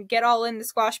and then get all in the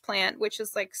squash plant, which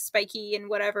is like spiky and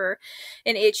whatever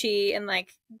and itchy, and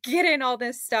like get in all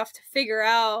this stuff to figure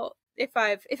out if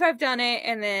I've done it,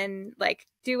 and then like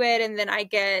do it. And then I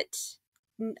get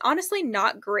honestly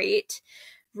not great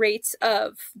rates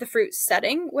of the fruit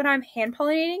setting when I'm hand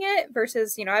pollinating it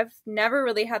versus, I've never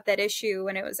really had that issue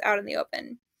when it was out in the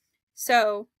open.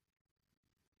 So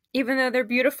even though they're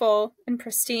beautiful and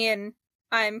pristine,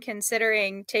 I'm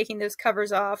considering taking those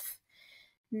covers off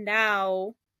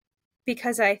now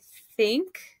because I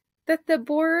think that the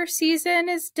borer season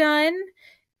is done.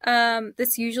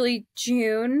 That's usually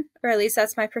June, or at least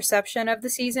that's my perception of the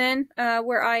season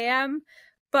where I am.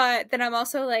 But then I'm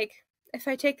also like, if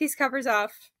I take these covers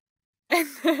off and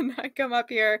then I come up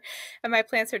here and my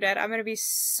plants are dead, I'm going to be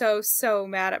so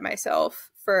mad at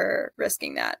myself for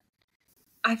risking that.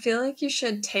 I feel like you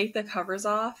should take the covers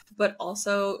off, but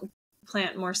also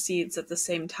plant more seeds at the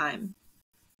same time.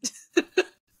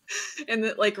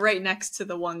 And like right next to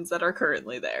the ones that are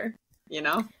currently there,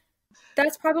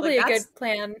 That's probably a good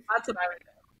plan. That's what I would do.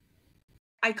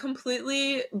 I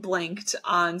completely blanked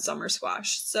on summer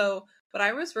squash. So what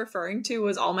I was referring to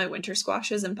was all my winter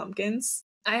squashes and pumpkins.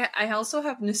 I also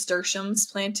have nasturtiums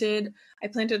planted. I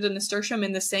planted a nasturtium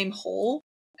in the same hole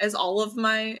as all of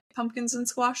my pumpkins and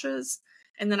squashes.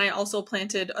 And then I also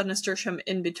planted a nasturtium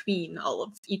in between all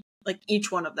of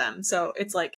each one of them. So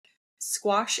it's like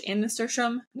squash and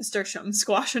nasturtium,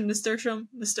 squash and nasturtium,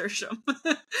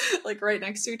 like right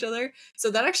next to each other.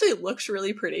 So that actually looks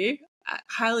really pretty. I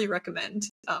highly recommend.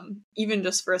 Even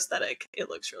just for aesthetic, it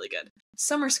looks really good.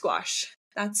 Summer squash,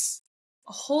 that's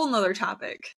a whole nother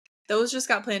topic. Those just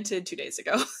got planted 2 days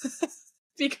ago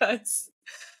because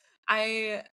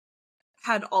I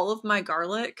had all of my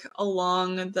garlic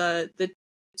along the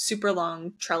super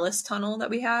long trellis tunnel that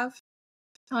we have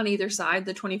on either side,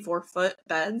 the 24-foot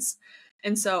beds.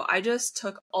 And so I just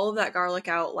took all of that garlic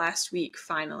out last week,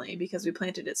 finally, because we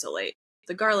planted it so late.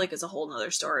 The garlic is a whole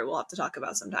nother story we'll have to talk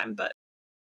about sometime, but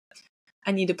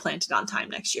I need to plant it on time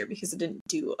next year because it didn't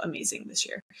do amazing this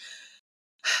year.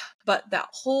 But that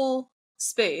whole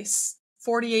space,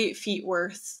 48 feet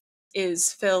worth,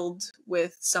 is filled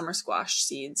with summer squash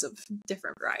seeds of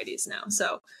different varieties now.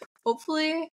 So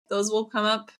hopefully those will come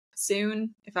up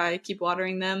soon if I keep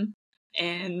watering them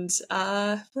and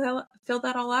fill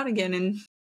that all out again and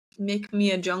make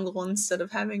me a jungle instead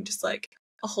of having just like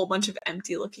a whole bunch of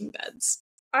empty looking beds.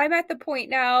 I'm at the point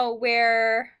now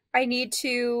where I need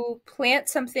to plant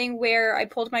something where I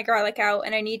pulled my garlic out,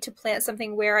 and I need to plant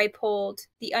something where I pulled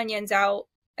the onions out,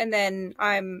 and then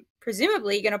I'm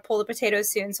presumably going to pull the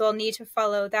potatoes soon, so I'll need to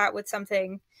follow that with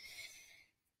something.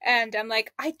 And I'm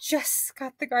like, I just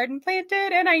got the garden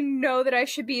planted, and I know that I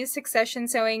should be succession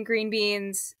sowing green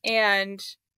beans and,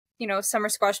 summer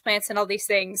squash plants and all these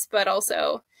things, but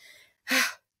also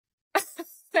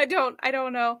I don't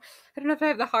know. I don't know if I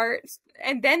have the heart.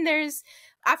 And then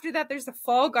after that, there's the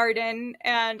fall garden,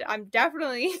 and I'm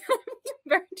definitely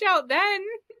burnt out then.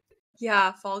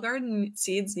 Yeah, fall garden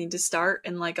seeds need to start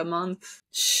in like a month.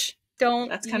 Shh, don't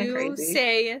That's kind of crazy.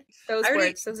 Say those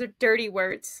words. Those are dirty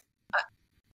words.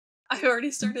 I've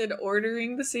already started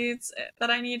ordering the seeds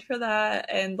that I need for that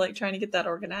and like trying to get that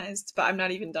organized, but I'm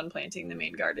not even done planting the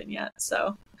main garden yet.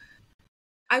 So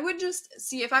I would just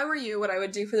see, if I were you, what I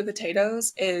would do for the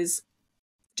potatoes is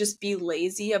just be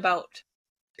lazy about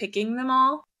picking them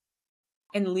all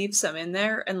and leave some in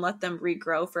there and let them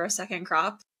regrow for a second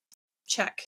crop.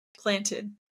 Check.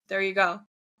 Planted. There you go.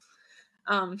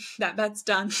 That bet's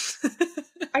done.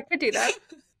 I could do that.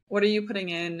 What are you putting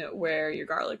in where your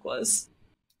garlic was?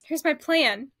 Here's my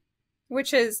plan,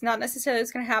 which is not necessarily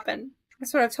what's going to happen.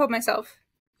 That's what I've told myself.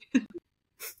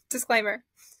 Disclaimer.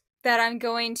 That I'm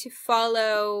going to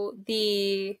follow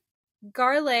the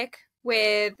garlic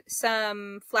with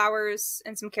some flowers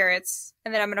and some carrots,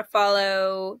 and then I'm going to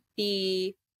follow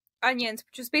the onions,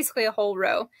 which is basically a whole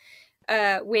row,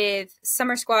 with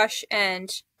summer squash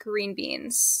and green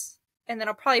beans. And then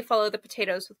I'll probably follow the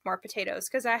potatoes with more potatoes,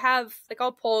 because I have,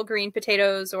 I'll pull green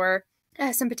potatoes, or I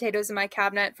have some potatoes in my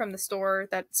cabinet from the store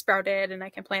that sprouted, and I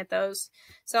can plant those.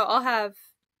 So I'll have,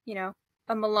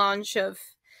 a melange of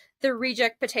the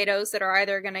reject potatoes that are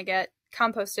either going to get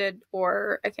composted,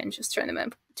 or I can just turn them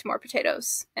into more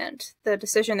potatoes. And the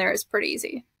decision there is pretty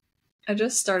easy. I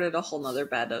just started a whole nother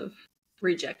bed of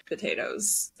reject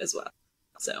potatoes as well.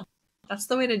 So that's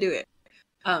the way to do it.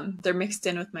 They're mixed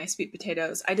in with my sweet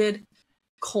potatoes. I did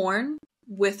corn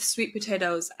with sweet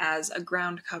potatoes as a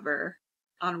ground cover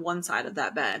on one side of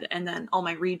that bed, and then all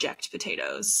my reject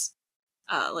potatoes,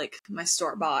 like my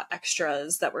store-bought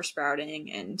extras that were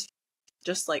sprouting, and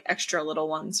just like extra little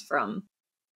ones from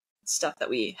stuff that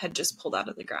we had just pulled out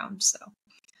of the ground. So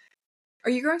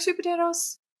are you growing sweet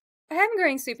potatoes? I am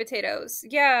growing sweet potatoes.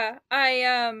 Yeah,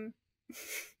 I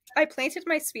planted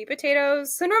my sweet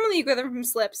potatoes. So normally you grow them from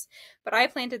slips, but I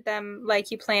planted them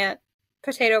like you plant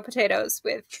potatoes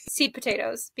with seed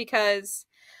potatoes, because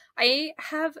I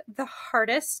have the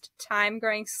hardest time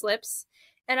growing slips,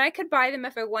 and I could buy them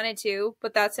if I wanted to,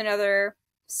 but that's another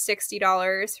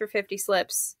 $60 for 50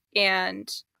 slips.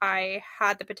 And I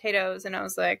had the potatoes, and I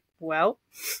was like, well,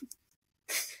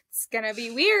 it's gonna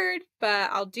be weird, but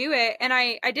I'll do it. And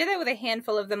I did that with a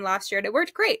handful of them last year, and it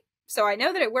worked great. So I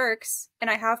know that it works, and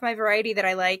I have my variety that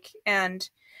I like, and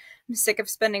I'm sick of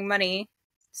spending money.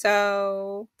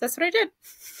 So that's what I did.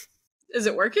 Is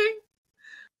it working?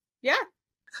 Yeah.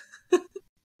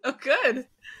 Oh, good.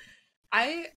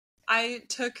 I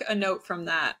took a note from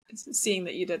that, seeing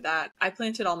that you did that. I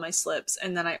planted all my slips,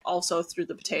 and then I also threw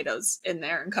the potatoes in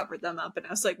there and covered them up, and I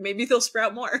was like, maybe they'll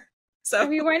sprout more. So I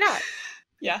mean, why not?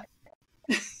 Yeah.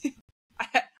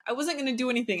 I wasn't going to do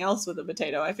anything else with a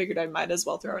potato. I figured I might as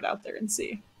well throw it out there and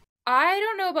see. I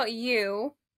don't know about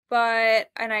you, but,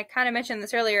 and I kind of mentioned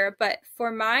this earlier, but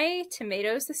for my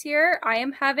tomatoes this year, I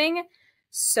am having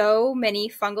so many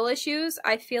fungal issues.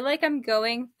 I feel like I'm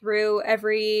going through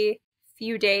every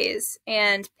few days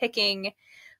and picking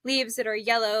leaves that are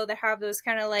yellow that have those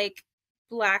kind of like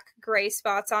black gray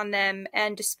spots on them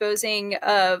and disposing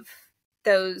of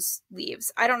those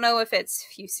leaves. I don't know if it's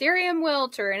fusarium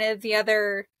wilt or any of the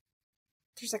other,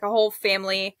 there's like a whole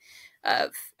family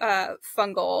of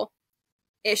fungal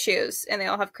issues, and they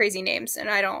all have crazy names, and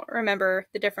I don't remember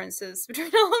the differences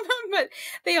between all of them, but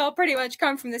they all pretty much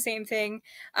come from the same thing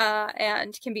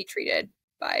and can be treated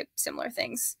by similar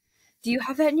things. Do you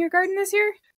have that in your garden this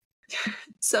year?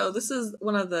 So this is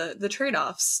one of the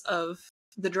trade-offs of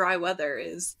the dry weather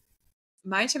is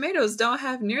my tomatoes don't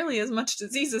have nearly as much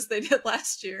disease as they did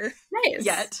last year. Nice.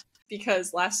 Yet,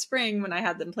 because last spring when I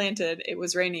had them planted, it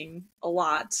was raining a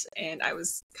lot, and I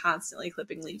was constantly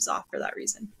clipping leaves off for that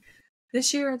reason.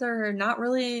 This year, they're not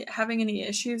really having any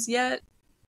issues yet,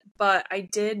 but I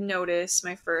did notice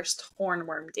my first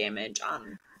hornworm damage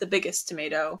on the biggest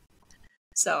tomato.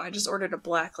 So I just ordered a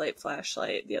blacklight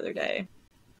flashlight the other day.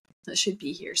 That should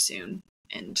be here soon.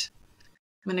 And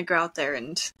I'm going to go out there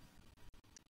and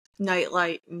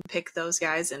nightlight and pick those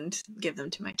guys and give them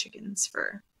to my chickens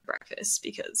for breakfast,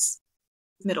 because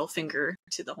middle finger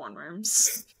to the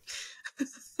hornworms.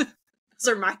 Those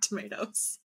are my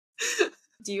tomatoes.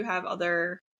 Do you have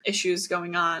other issues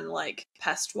going on, like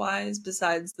pest-wise,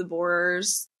 besides the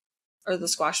borers or the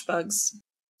squash bugs?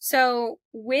 So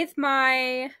with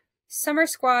my summer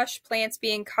squash plants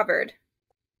being covered,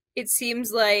 it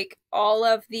seems like all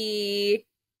of the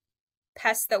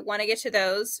pests that want to get to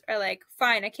those are like,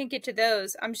 fine, I can't get to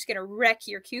those, I'm just going to wreck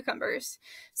your cucumbers.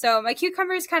 So my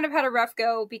cucumbers kind of had a rough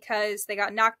go because they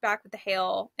got knocked back with the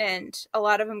hail, and a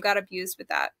lot of them got abused with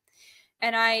that.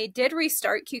 And I did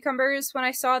restart cucumbers when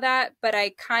I saw that, but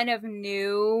I kind of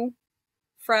knew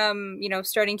from,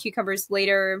 starting cucumbers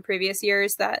later in previous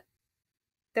years that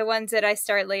the ones that I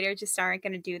start later just aren't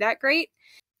going to do that great.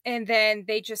 And then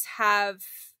they just have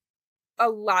a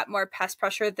lot more pest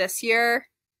pressure this year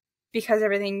because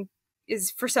everything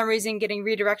is, for some reason, getting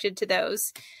redirected to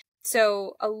those.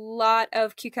 So a lot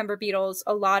of cucumber beetles,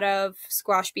 a lot of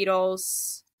squash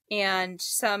beetles, and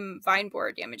some vine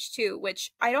borer damage too,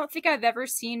 which I don't think I've ever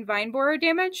seen vine borer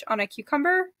damage on a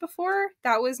cucumber before.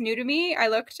 That was new to me. I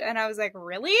looked and I was like,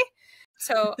 really?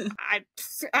 So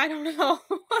I don't know.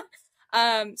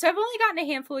 So I've only gotten a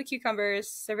handful of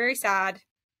cucumbers. They're very sad,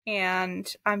 and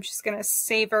I'm just going to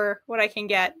savor what I can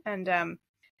get, and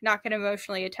not get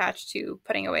emotionally attached to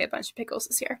putting away a bunch of pickles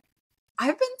this year.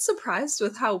 I've been surprised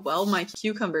with how well my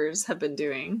cucumbers have been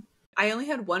doing. I only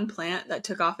had one plant that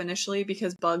took off initially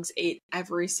because bugs ate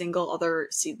every single other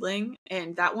seedling,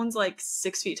 and that one's like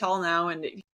 6 feet tall now, and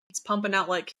it's pumping out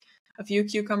like a few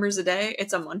cucumbers a day.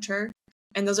 It's a muncher,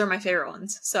 and those are my favorite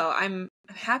ones. So I'm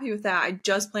happy with that. I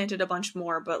just planted a bunch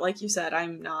more, but like you said,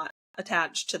 I'm not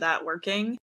attached to that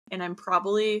working, and I'm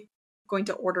probably going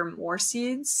to order more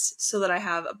seeds so that I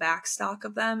have a back stock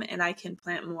of them and I can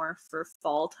plant more for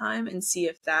fall time and see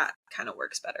if that kind of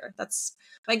works better. That's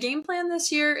my game plan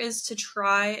this year, is to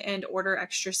try and order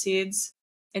extra seeds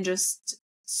and just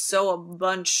sow a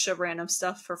bunch of random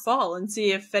stuff for fall and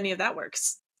see if any of that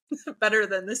works better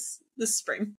than this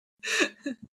spring.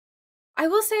 I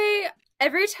will say,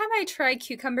 every time I try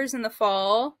cucumbers in the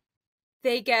fall,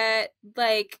 they get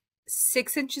like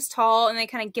 6 inches tall and they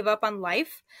kind of give up on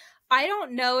life. I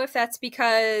don't know if that's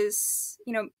because,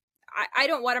 I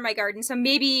don't water my garden, so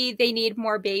maybe they need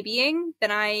more babying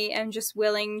than I am just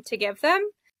willing to give them.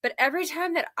 But every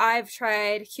time that I've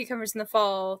tried cucumbers in the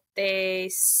fall, they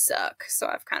suck. So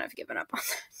I've kind of given up on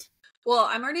that. Well,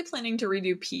 I'm already planning to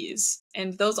redo peas,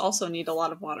 and those also need a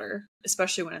lot of water,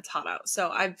 especially when it's hot out.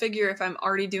 So I figure if I'm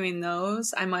already doing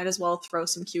those, I might as well throw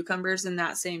some cucumbers in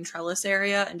that same trellis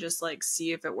area and just like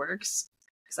see if it works.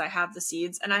 because I have the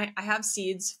seeds, and I have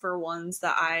seeds for ones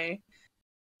that I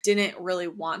didn't really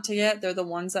want to get. They're the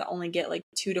ones that only get like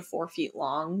 2 to 4 feet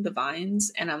long, the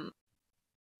vines, and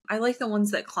I like the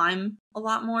ones that climb a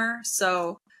lot more,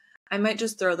 so I might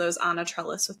just throw those on a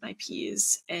trellis with my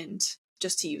peas and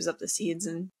just to use up the seeds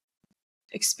and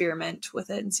experiment with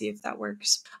it and see if that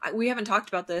works. We haven't talked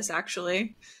about this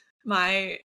actually.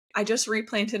 I just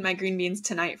replanted my green beans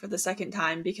tonight for the second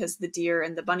time because the deer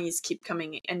and the bunnies keep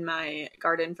coming in my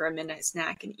garden for a midnight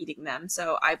snack and eating them.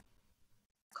 So I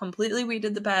completely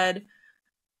weeded the bed.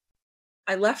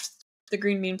 I left the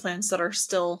green bean plants that are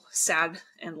still sad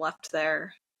and left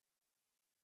there.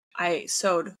 I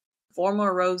sowed 4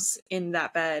 more rows in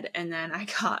that bed, and then I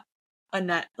got a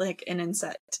net, like an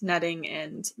insect netting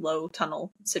and low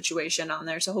tunnel situation on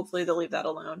there, so hopefully they'll leave that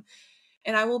alone.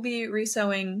 And I will be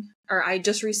resowing, or I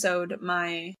just resowed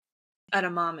my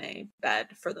edamame bed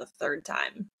for the 3rd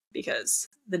time because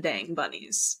the dang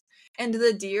bunnies. And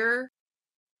the deer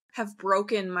have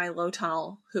broken my low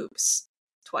tunnel hoops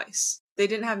twice. They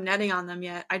didn't have netting on them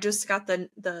yet. I just got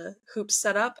the hoops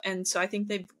set up, and so I think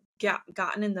they've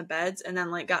gotten in the beds and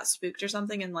then like got spooked or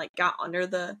something and like got under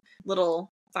the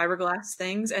little fiberglass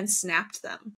things and snapped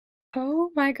them.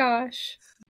 Oh my gosh.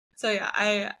 So yeah,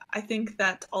 I think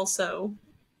that also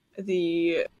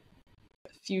the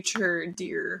future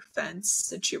deer fence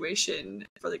situation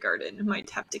for the garden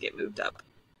might have to get moved up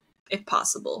if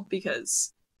possible,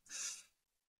 because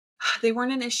they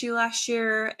weren't an issue last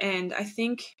year, and I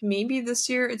think maybe this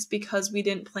year it's because we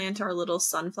didn't plant our little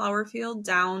sunflower field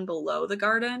down below the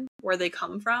garden where they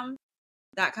come from.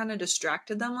 That kind of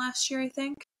distracted them last year, I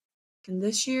think. And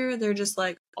this year they're just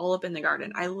like all up in the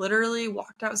garden. I literally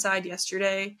walked outside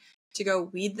yesterday to go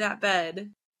weed that bed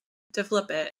to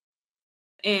flip it,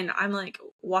 and I'm like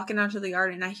walking out to the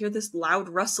garden and I hear this loud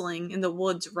rustling in the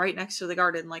woods right next to the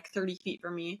garden, like 30 feet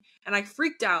from me, and I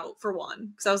freaked out for one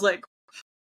because I was like,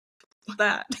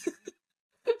 that.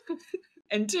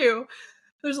 And 2,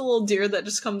 there's a little deer that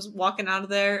just comes walking out of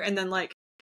there and then like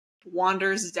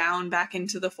wanders down back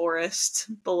into the forest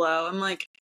below. I'm like,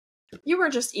 you were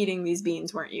just eating these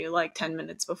beans, weren't you, like 10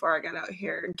 minutes before I got out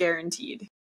here, guaranteed.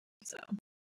 So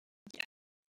yeah,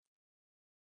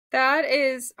 That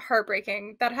is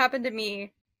heartbreaking. That happened to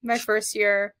me my first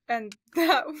year, and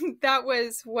that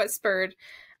was what spurred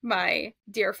my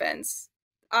deer fence.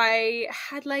 I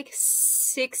had like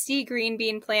 60 green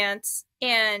bean plants,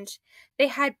 and they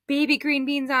had baby green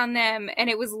beans on them, and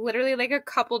it was literally like a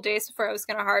couple days before I was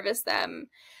going to harvest them.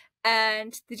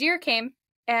 And the deer came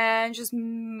and just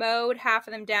mowed half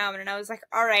of them down, and I was like,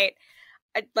 all right,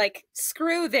 like,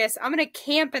 screw this. I'm going to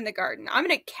camp in the garden. I'm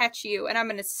going to catch you, and I'm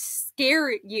going to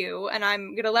scare you, and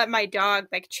I'm going to let my dog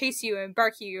like chase you and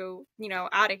bark you,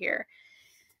 out of here.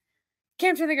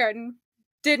 Camped in the garden.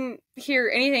 Didn't hear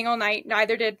anything all night.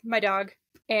 Neither did my dog.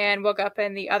 And woke up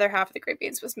and the other half of the green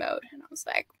beans was mowed. And I was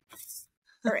like,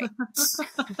 all right.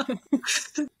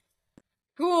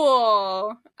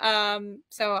 Cool.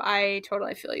 So I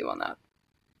totally feel you on that.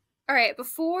 All right.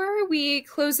 Before we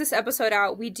close this episode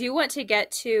out, we do want to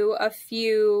get to a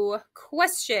few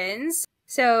questions.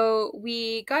 So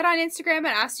we got on Instagram and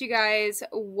asked you guys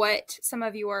what some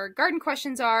of your garden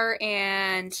questions are,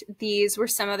 and these were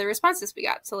some of the responses we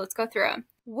got. So let's go through them.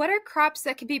 What are crops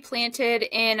that can be planted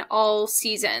in all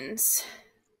seasons?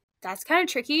 That's kind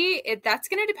of tricky. That's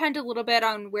going to depend a little bit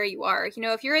on where you are.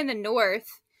 If you're in the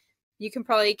north, you can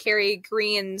probably carry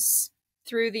greens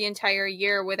through the entire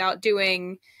year without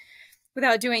doing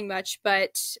much.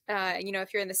 But,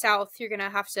 if you're in the south, you're going to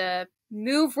have to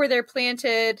move where they're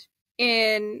planted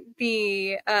in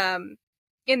the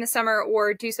summer,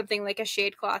 or do something like a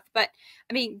shade cloth. But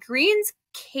I mean, greens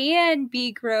can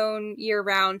be grown year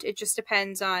round. It just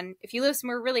depends on, if you live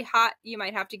somewhere really hot, you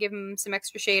might have to give them some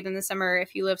extra shade in the summer.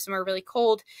 If you live somewhere really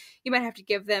cold, you might have to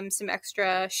give them some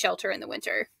extra shelter in the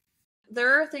winter.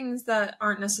 There are things that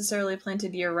aren't necessarily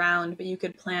planted year round, but you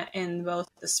could plant in both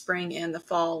the spring and the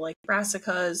fall, like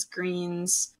brassicas,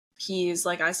 greens, peas.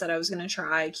 Like I said, I was going to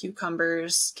try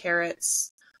cucumbers,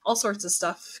 carrots. All sorts of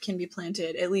stuff can be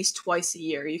planted at least twice a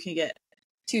year. You can get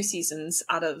 2 seasons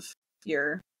out of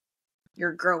your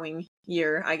growing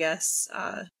year, I guess,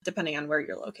 depending on where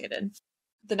you're located.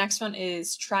 The next one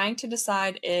is trying to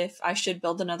decide if I should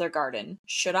build another garden.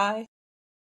 Should I?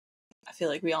 I feel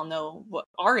like we all know what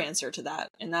our answer to that,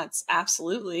 and that's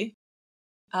absolutely.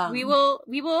 We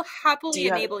will happily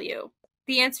enable you.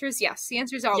 The answer is yes. The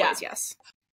answer is always yes.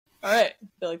 All right. I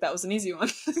feel like that was an easy one.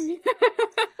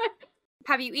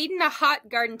 Have you eaten a hot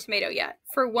garden tomato yet?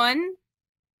 For one,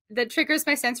 that triggers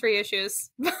my sensory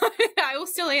issues, but I will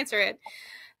still answer it.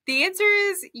 The answer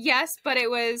is yes, but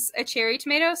it was a cherry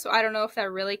tomato, so I don't know if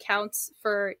that really counts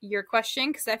for your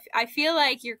question, because I feel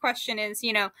like your question is,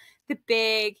 you know, the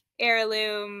big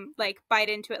heirloom, like, bite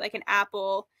into it like an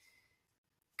apple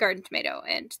garden tomato,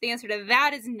 and the answer to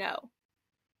that is no.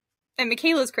 And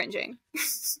Mickayla's cringing.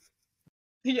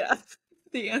 Yeah,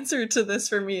 the answer to this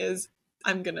for me is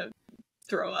I'm gonna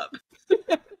throw up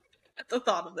at the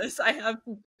thought of this. I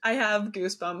have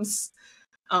goosebumps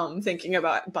thinking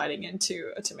about biting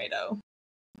into a tomato.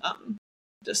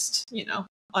 Just, you know,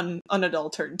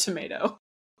 unadulterated tomato.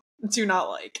 Do not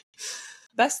like.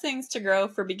 Best things to grow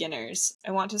for beginners.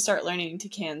 I want to start learning to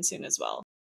can soon as well.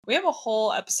 We have a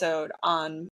whole episode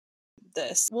on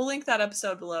this. We'll link that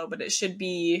episode below, but it should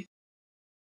be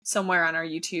somewhere on our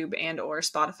YouTube and or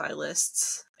Spotify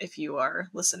lists if you are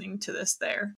listening to this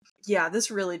there. Yeah, this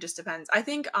really just depends. I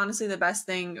think honestly the best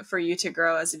thing for you to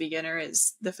grow as a beginner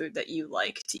is the food that you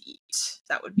like to eat.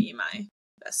 That would be my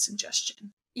best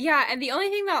suggestion. Yeah, and the only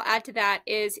thing that I'll add to that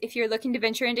is if you're looking to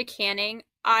venture into canning,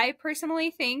 I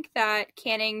personally think that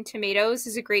canning tomatoes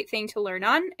is a great thing to learn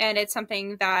on, and it's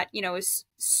something that, you know, is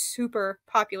super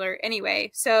popular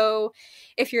anyway. So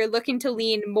if you're looking to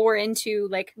lean more into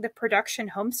like the production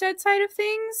homestead side of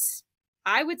things,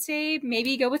 I would say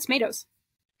maybe go with tomatoes.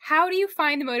 How do you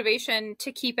find the motivation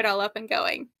to keep it all up and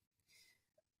going?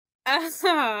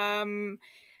 My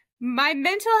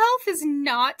mental health is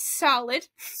not solid.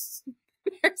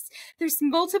 There's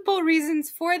multiple reasons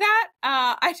for that.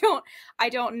 I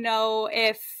don't know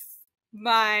if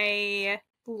my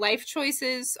life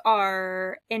choices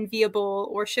are enviable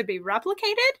or should be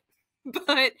replicated,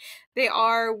 but they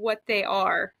are what they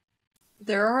are.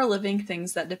 There are living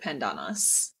things that depend on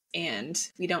us, and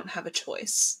we don't have a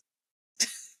choice.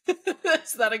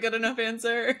 Is that a good enough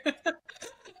answer?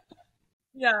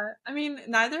 Yeah, I mean,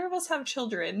 neither of us have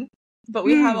children, but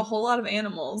we have a whole lot of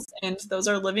animals, and those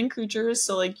are living creatures,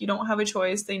 so, like, you don't have a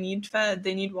choice. They need fed,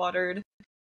 they need watered.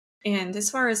 And as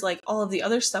far as, like, all of the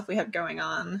other stuff we have going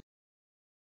on,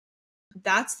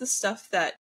 that's the stuff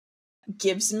that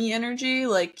gives me energy,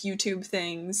 like YouTube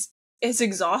things. As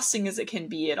exhausting as it can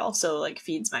be, it also, like,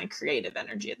 feeds my creative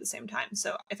energy at the same time.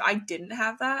 So if I didn't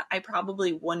have that, I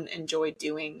probably wouldn't enjoy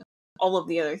doing all of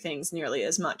the other things nearly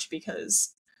as much,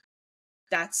 because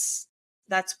that's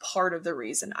part of the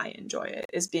reason I enjoy it,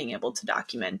 is being able to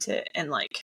document it and,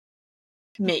 like,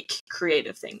 make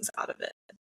creative things out of it.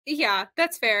 Yeah,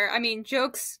 that's fair. I mean,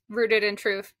 jokes rooted in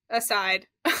truth aside,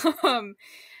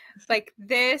 like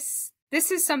this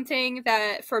is something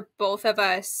that for both of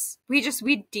us,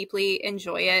 we deeply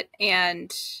enjoy it,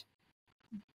 and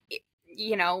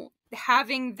you know,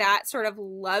 having that sort of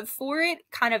love for it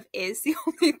kind of is the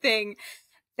only thing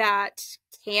that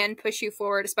can push you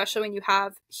forward, especially when you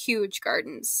have huge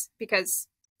gardens, because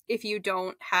if you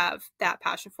don't have that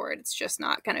passion for it, it's just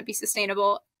not going to be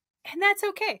sustainable, and that's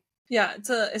okay. Yeah,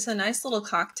 it's a nice little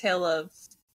cocktail of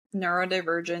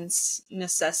neurodivergence,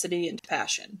 necessity, and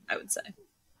passion, I would say.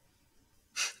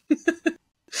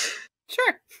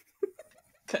 Sure.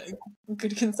 Okay,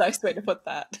 good concise way to put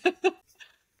that.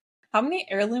 How many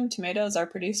heirloom tomatoes are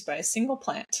produced by a single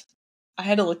plant? I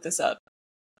had to look this up.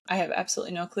 I have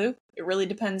absolutely no clue. It really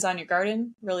depends on your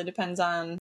garden, really depends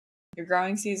on your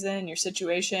growing season, your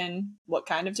situation, what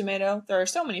kind of tomato. There are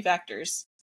so many factors.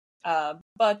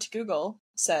 But Google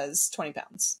says 20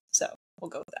 pounds, so we'll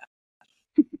go with that.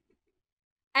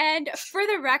 And for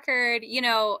the record, you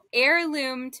know,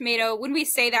 heirloom tomato, when we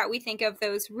say that, we think of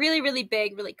those really, really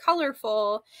big, really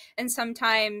colorful, and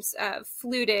sometimes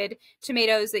fluted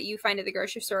tomatoes that you find at the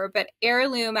grocery store. But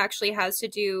heirloom actually has to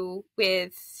do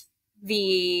with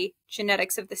the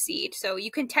genetics of the seed. So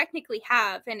you can technically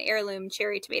have an heirloom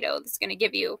cherry tomato that's going to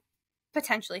give you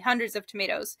potentially hundreds of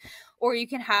tomatoes, or you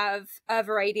can have a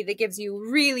variety that gives you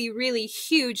really, really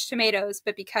huge tomatoes,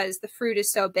 but because the fruit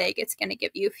is so big, it's going to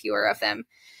give you fewer of them.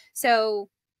 So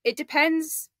it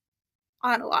depends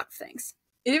on a lot of things.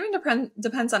 It even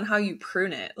depends on how you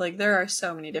prune it. Like, there are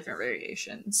so many different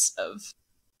variations of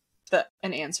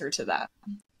an answer to that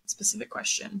specific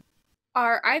question.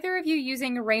 Are either of you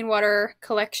using rainwater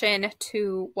collection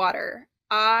to water?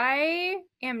 I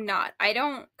am not. I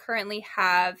don't currently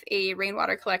have a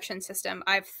rainwater collection system.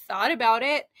 I've thought about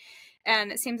it,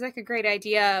 and it seems like a great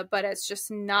idea, but it's just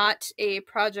not a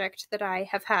project that I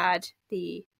have had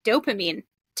the dopamine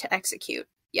to execute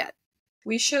yet.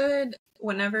 We should,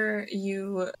 whenever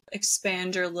you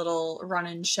expand your little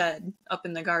run-in shed up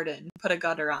in the garden, put a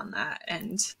gutter on that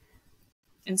and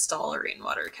install a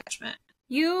rainwater catchment.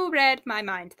 You read my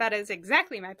mind. That is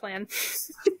exactly my plan.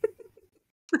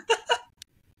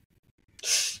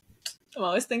 I'm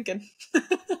always thinking.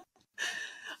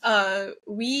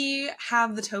 We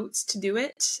have the totes to do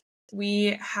it.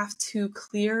 We have to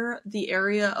clear the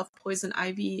area of poison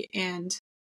ivy and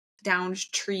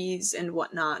downed trees and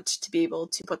whatnot to be able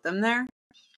to put them there.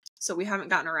 So we haven't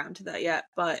gotten around to that yet,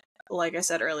 but like I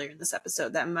said earlier in this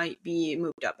episode, that might be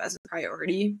moved up as a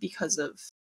priority because of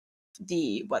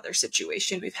the weather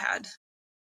situation we've had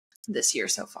this year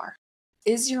so far.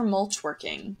 Is your mulch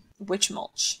working? Which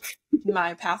mulch?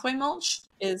 My pathway mulch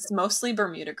is mostly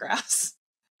Bermuda grass.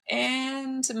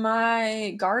 And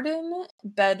my garden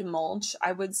bed mulch,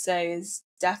 I would say, has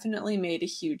definitely made a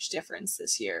huge difference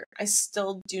this year. I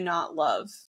still do not love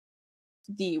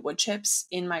the wood chips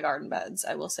in my garden beds.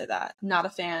 I will say that. Not a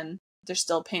fan. They're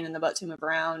still a pain in the butt to move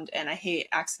around, and I hate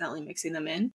accidentally mixing them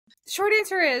in. The short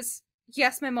answer is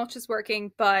yes, my mulch is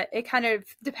working, but it kind of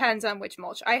depends on which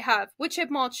mulch. I have wood chip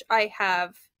mulch, I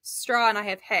have straw, and I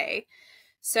have hay.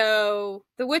 So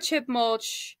the wood chip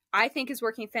mulch I think is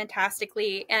working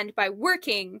fantastically, and by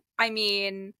working, I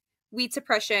mean weed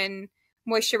suppression,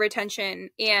 moisture retention,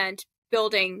 and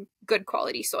building good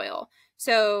quality soil.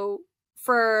 So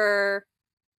for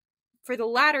the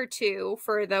latter two,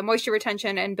 for the moisture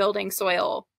retention and building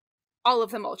soil, all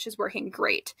of the mulch is working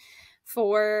great.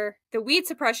 For the weed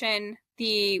suppression,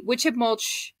 the wood chip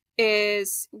mulch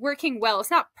is working well.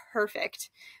 It's not perfect,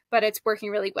 but it's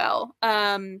working really well.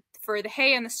 For the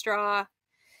hay and the straw,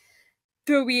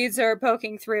 the weeds are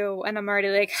poking through, and I'm already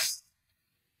like,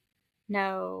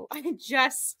 no, I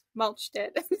just mulched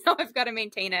it. Now I've got to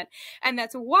maintain it. And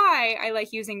that's why I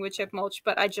like using wood chip mulch,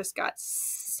 but I just got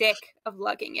sick of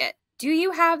lugging it. Do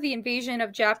you have the invasion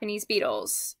of Japanese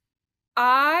beetles?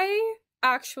 I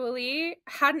actually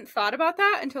hadn't thought about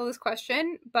that until this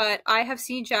question, but I have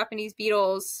seen Japanese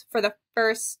beetles for the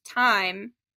first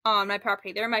time on my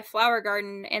property. They're in my flower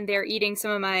garden, and they're eating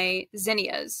some of my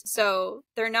zinnias. So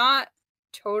they're not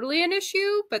totally an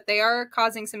issue, but they are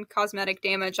causing some cosmetic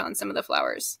damage on some of the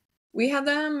flowers. We had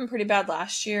them pretty bad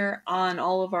last year on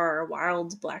all of our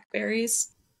wild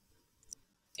blackberries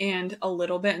and a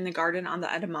little bit in the garden on the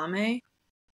edamame.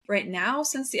 Right now,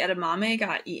 since the edamame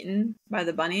got eaten by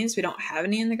the bunnies, we don't have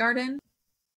any in the garden,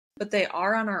 but they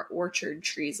are on our orchard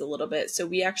trees a little bit. So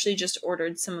we actually just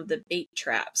ordered some of the bait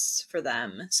traps for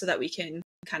them so that we can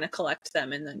kind of collect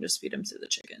them and then just feed them to the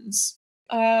chickens.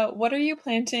 What are you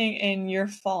planting in your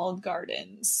fall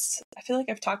gardens? I feel like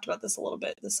I've talked about this a little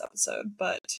bit this episode,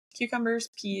 but cucumbers,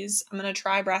 peas. I'm going to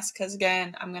try brassicas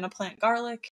again. I'm going to plant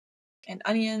garlic and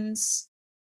onions.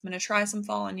 I'm going to try some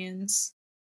fall onions.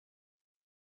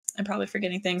 I'm probably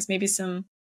forgetting things. Maybe some...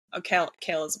 Oh,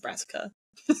 kale is a brassica.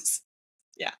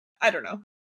 Yeah, I don't know.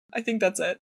 I think that's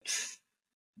it.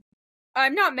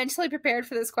 I'm not mentally prepared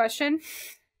for this question.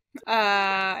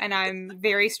 And I'm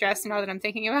very stressed now that I'm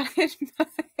thinking about it.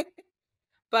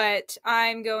 But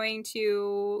I'm going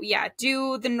to,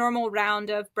 do the normal round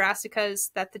of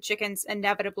brassicas that the chickens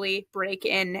inevitably break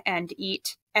in and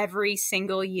eat every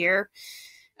single year.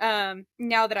 Now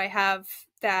that I have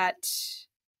that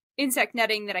insect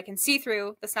netting that I can see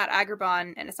through, that's not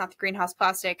Agribon and it's not the greenhouse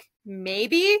plastic,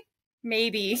 maybe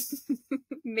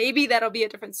that'll be a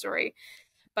different story.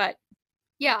 But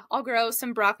yeah, I'll grow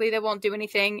some broccoli that won't do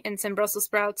anything, and some Brussels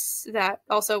sprouts that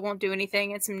also won't do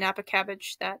anything, and some Napa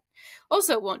cabbage that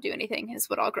also won't do anything is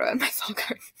what I'll grow in my fall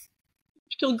garden.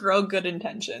 She'll grow good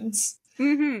intentions.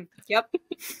 Mm-hmm. Yep.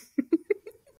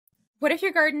 What if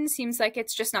your garden seems like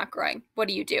it's just not growing? What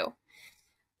do you do?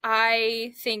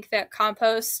 I think that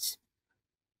compost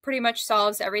pretty much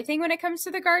solves everything when it comes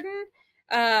to the garden.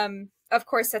 Of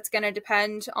course, that's going to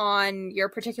depend on your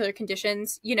particular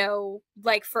conditions. You know,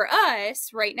 like for us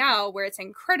right now, where it's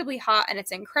incredibly hot and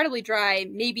it's incredibly dry,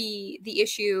 maybe the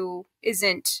issue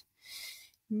isn't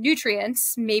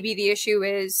nutrients. Maybe the issue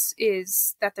is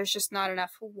that there's just not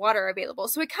enough water available.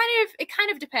 So it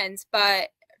kind of depends,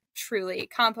 but truly,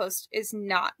 compost is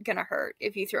not going to hurt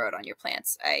if you throw it on your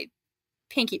plants. I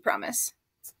pinky promise.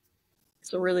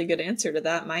 It's a really good answer to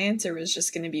that. My answer was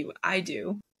just going to be what I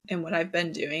do and what I've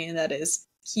been doing, and that is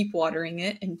keep watering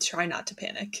it and try not to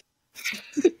panic.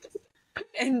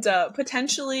 And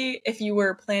potentially, if you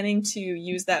were planning to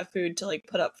use that food to like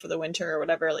put up for the winter or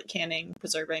whatever, like canning,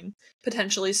 preserving,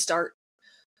 potentially start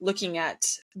looking at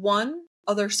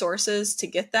other sources to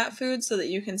get that food so that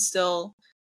you can still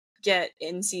get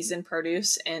in-season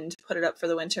produce and put it up for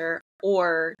the winter,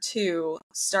 or 2,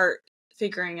 start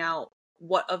figuring out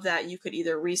what of that you could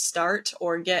either restart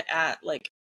or get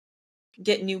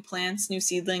new plants, new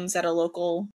seedlings at a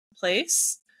local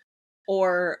place,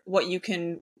 or what you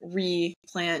can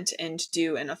replant and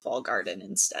do in a fall garden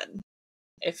instead,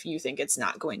 if you think it's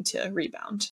not going to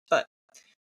rebound. But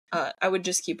I would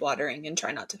just keep watering and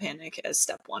try not to panic as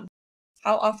step 1.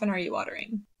 How often are you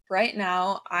watering? Right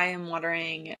now, I am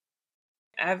watering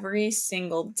every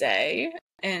single day,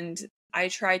 and I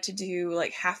try to do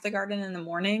like half the garden in the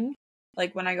morning.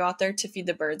 Like when I go out there to feed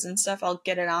the birds and stuff, I'll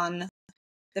get it on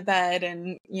the bed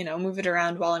and, move it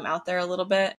around while I'm out there a little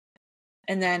bit.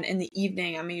 And then in the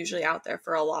evening, I'm usually out there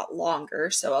for a lot longer,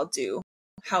 so I'll do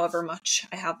however much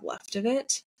I have left of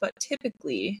it. But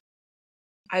typically,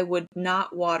 I would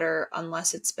not water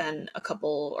unless it's been a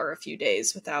couple or a few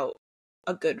days without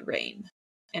a good rain.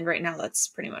 And right now, that's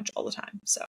pretty much all the time.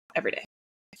 So every day.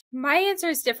 My answer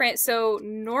is different. So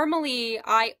normally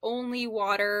I only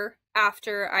water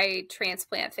after I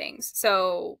transplant things.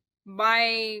 So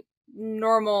my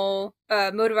normal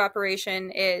mode of operation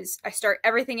is I start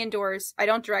everything indoors. I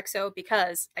don't direct sow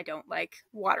because I don't like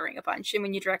watering a bunch. And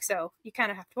when you direct sow, you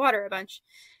kind of have to water a bunch.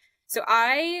 So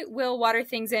I will water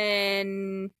things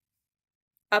in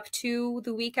up to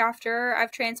the week after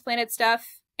I've transplanted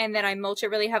stuff, and then I mulch it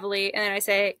really heavily, and then I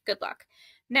say, good luck.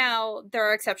 Now, there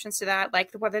are exceptions to that,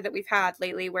 like the weather that we've had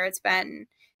lately where it's been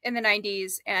in the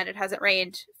 90s and it hasn't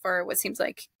rained for what seems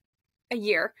like a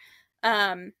year.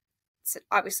 It's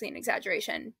obviously an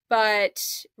exaggeration. But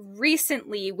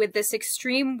recently, with this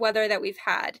extreme weather that we've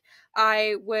had,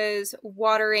 I was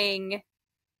watering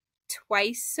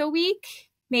twice a week,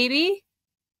 maybe.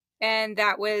 And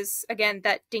that was, again,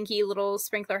 that dinky little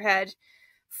sprinkler head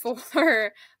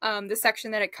for the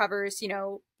section that it covers,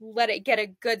 let it get a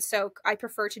good soak. I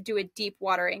prefer to do a deep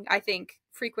watering. I think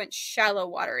frequent shallow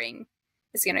watering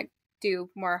is going to do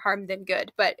more harm than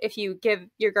good. But if you give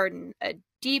your garden a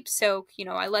deep soak,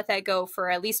 I let that go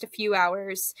for at least a few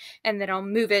hours, and then I'll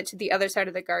move it to the other side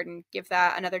of the garden, give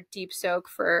that another deep soak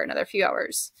for another few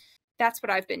hours. That's what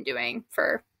I've been doing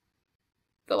for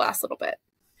the last little bit.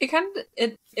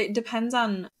 It depends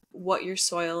on what your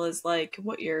soil is like,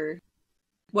 what your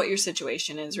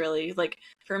situation is really. Like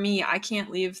for me, I can't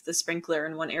leave the sprinkler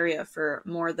in one area for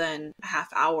more than a half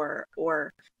hour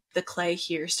or the clay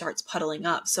here starts puddling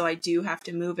up. So I do have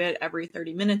to move it every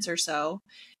 30 minutes or so.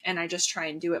 And I just try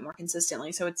and do it more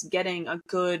consistently. So it's getting a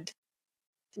good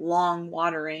long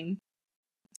watering,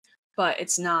 but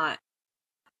it's not,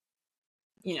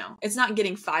 it's not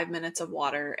getting 5 minutes of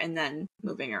water and then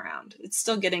moving around. It's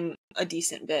still getting a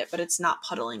decent bit, but it's not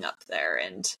puddling up there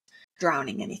and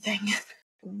drowning anything.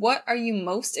 What are you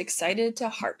most excited to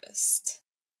harvest?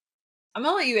 I'm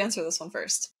gonna let you answer this one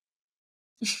first.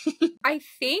 I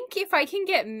think if I can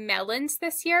get melons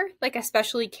this year, like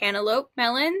especially cantaloupe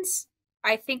melons,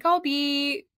 I think I'll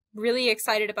be really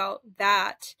excited about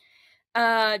that.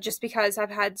 Just because I've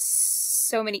had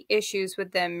so many issues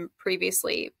with them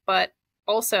previously. But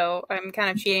also, I'm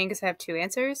kind of cheating because I have two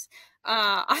answers.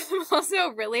 I'm also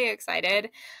really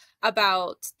excited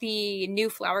about the new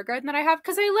flower garden that I have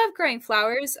because I love growing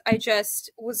flowers. I just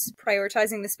was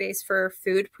prioritizing the space for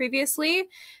food previously.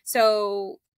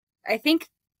 So I think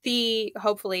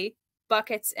hopefully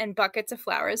buckets and buckets of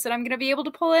flowers that I'm going to be able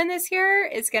to pull in this year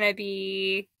is going to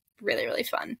be really, really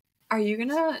fun. Are you going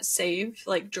to save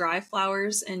like dry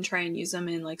flowers and try and use them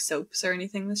in like soaps or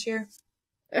anything this year?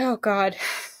 Oh God.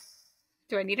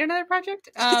 Do I need another project?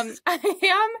 I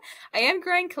am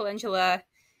growing calendula.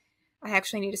 I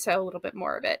actually need to sow a little bit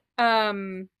more of it.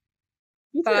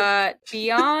 But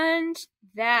beyond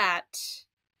that,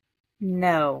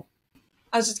 no.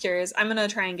 I was just curious. I'm gonna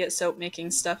try and get soap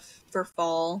making stuff for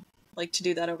fall, like to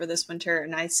do that over this winter.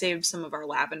 And I saved some of our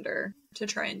lavender to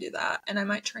try and do that. And I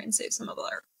might try and save some of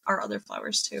our other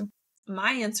flowers too.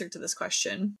 My answer to this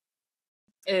question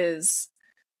is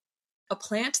a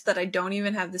plant that I don't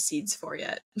even have the seeds for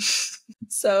yet.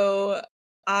 So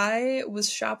I was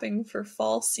shopping for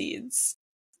fall seeds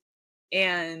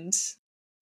and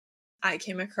I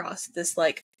came across this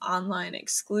like online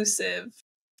exclusive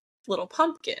little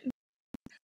pumpkin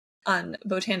on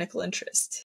Botanical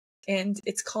Interest. And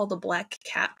it's called a black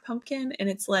cat pumpkin, and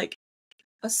it's like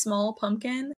a small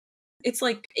pumpkin. It's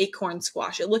like acorn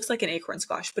squash. It looks like an acorn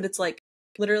squash, but it's like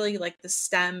literally like the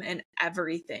stem and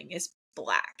everything is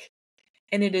black.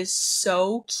 And it is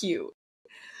so cute.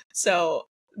 So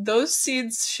those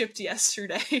seeds shipped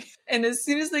yesterday. And as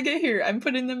soon as they get here, I'm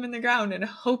putting them in the ground and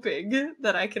hoping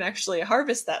that I can actually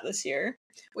harvest that this year,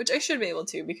 which I should be able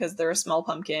to because they're a small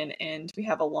pumpkin and we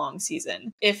have a long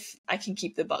season if I can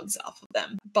keep the bugs off of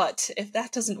them. But if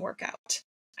that doesn't work out,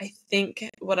 I think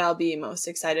what I'll be most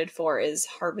excited for is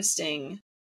harvesting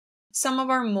some of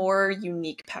our more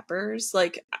unique peppers.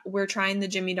 Like we're trying the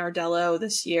Jimmy Nardello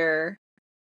this year.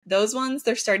 Those ones,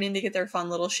 they're starting to get their fun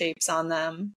little shapes on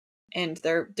them. And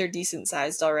they're decent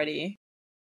sized already.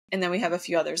 And then we have a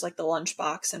few others like the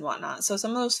lunchbox and whatnot. So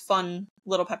some of those fun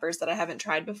little peppers that I haven't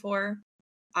tried before,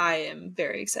 I am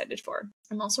very excited for.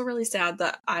 I'm also really sad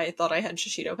that I thought I had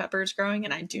shishito peppers growing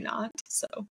and I do not, so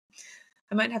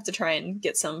I might have to try and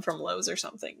get some from Lowe's or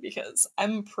something because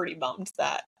I'm pretty bummed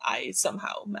that I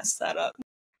somehow messed that up.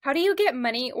 How do you get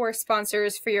money or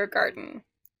sponsors for your garden?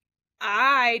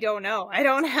 I don't know. I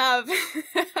don't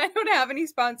have any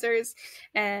sponsors,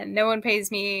 and no one pays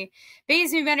me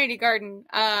Vanity Garden.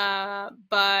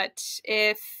 But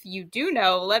if you do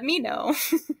know, let me know.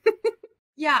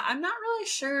 Yeah, I'm not really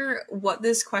sure what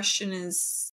this question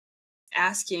is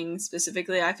asking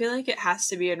specifically. I feel like it has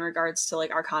to be in regards to like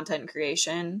our content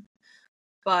creation,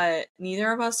 but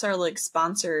neither of us are like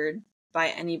sponsored by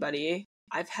anybody.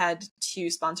 I've had 2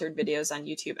 sponsored videos on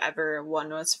YouTube ever.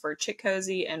 One was for Chick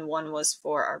Cozy and one was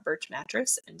for our birch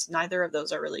mattress, and neither of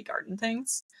those are really garden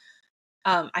things.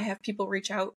 I have people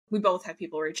reach out. We both have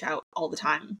people reach out all the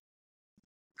time.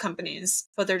 Companies,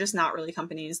 but they're just not really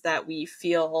companies that we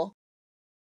feel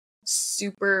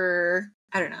super,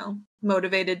 I don't know,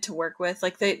 motivated to work with.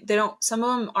 Like they don't, some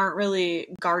of them aren't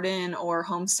really garden or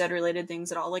homestead related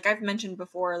things at all. Like I've mentioned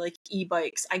before, like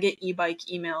e-bikes. I get e-bike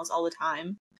emails all the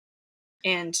time.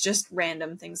 And just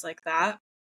random things like that.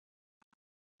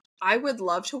 I would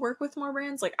love to work with more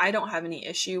brands. Like, I don't have any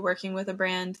issue working with a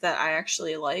brand that I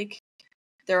actually like.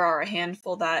 There are a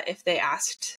handful that if they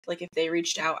asked, like if they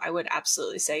reached out, I would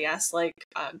absolutely say yes. Like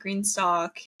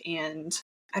Greenstock and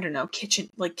I don't know,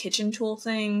 kitchen tool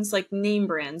things, like name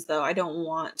brands though. I don't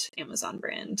want Amazon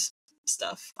brand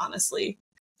stuff, honestly.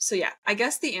 So yeah, I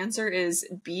guess the answer is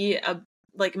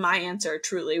my answer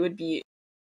truly would be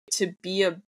to be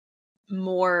a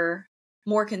more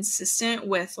consistent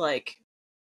with like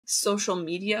social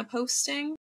media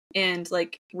posting and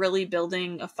like really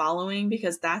building a following,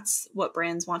 because that's what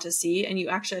brands want to see. And you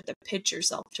actually have to pitch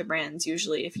yourself to brands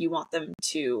usually if you want them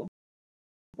to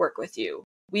work with you.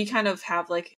 We kind of have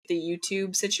like the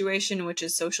YouTube situation, which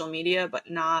is social media, but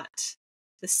not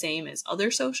the same as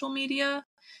other social media.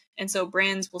 And so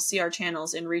brands will see our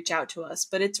channels and reach out to us,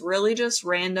 but it's really just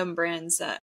random brands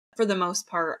that for the most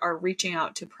part are reaching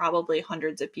out to probably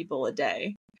hundreds of people a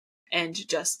day and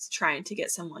just trying to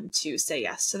get someone to say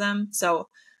yes to them. So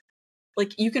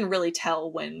like you can really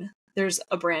tell when there's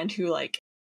a brand who like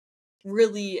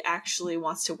really actually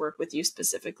wants to work with you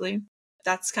specifically.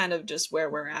 That's kind of just where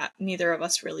we're at. Neither of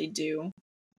us really do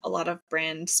a lot of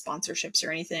brand sponsorships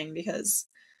or anything because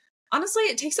honestly,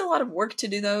 it takes a lot of work to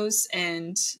do those,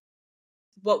 and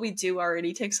what we do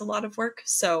already takes a lot of work.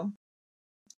 So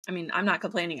I mean, I'm not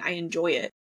complaining. I enjoy it,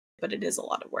 but it is a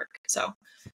lot of work. So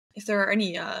if there are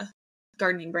any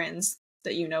gardening brands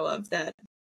that you know of that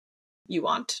you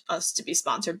want us to be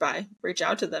sponsored by, reach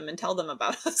out to them and tell them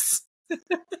about us.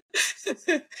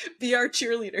 Be our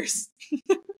cheerleaders.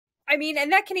 I mean,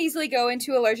 and that can easily go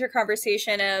into a larger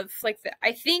conversation of like,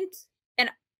 I think,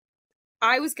 and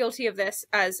I was guilty of this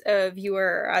as a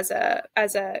viewer, as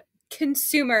a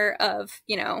consumer of,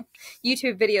 you know,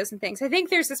 YouTube videos and things. I think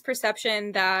there's this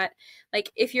perception that like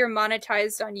if you're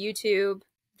monetized on YouTube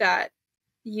that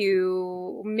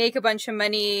you make a bunch of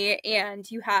money and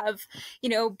you have, you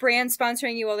know, brands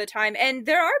sponsoring you all the time. And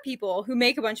there are people who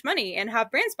make a bunch of money and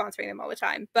have brands sponsoring them all the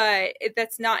time, but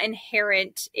that's not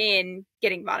inherent in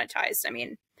getting monetized. I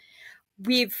mean,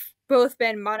 we've both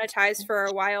been monetized for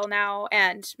a while now,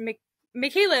 and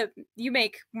Mickayla, you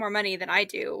make more money than I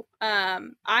do.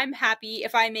 I'm happy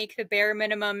if I make the bare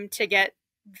minimum to get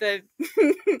the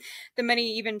the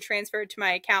money even transferred to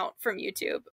my account from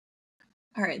YouTube.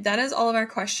 All right, that is all of our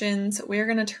questions. We're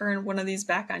going to turn one of these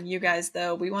back on you guys,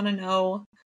 though. We want to know,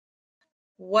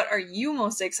 what are you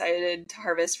most excited to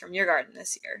harvest from your garden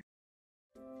this year?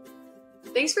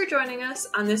 Thanks for joining us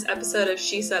on this episode of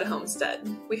She Said Homestead.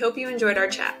 We hope you enjoyed our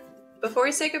chat. Before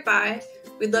we say goodbye,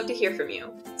 we'd love to hear from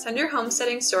you. Send your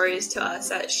homesteading stories to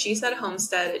us at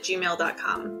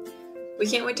shesaidhomestead@gmail.com. We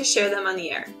can't wait to share them on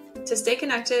the air. To stay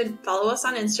connected, follow us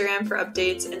on Instagram for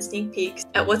updates and sneak peeks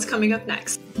at what's coming up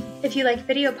next. If you like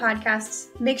video podcasts,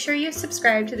 make sure you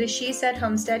subscribe to the She Said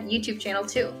Homestead YouTube channel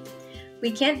too.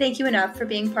 We can't thank you enough for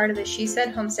being part of the She Said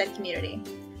Homestead community.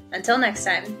 Until next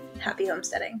time, happy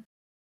homesteading.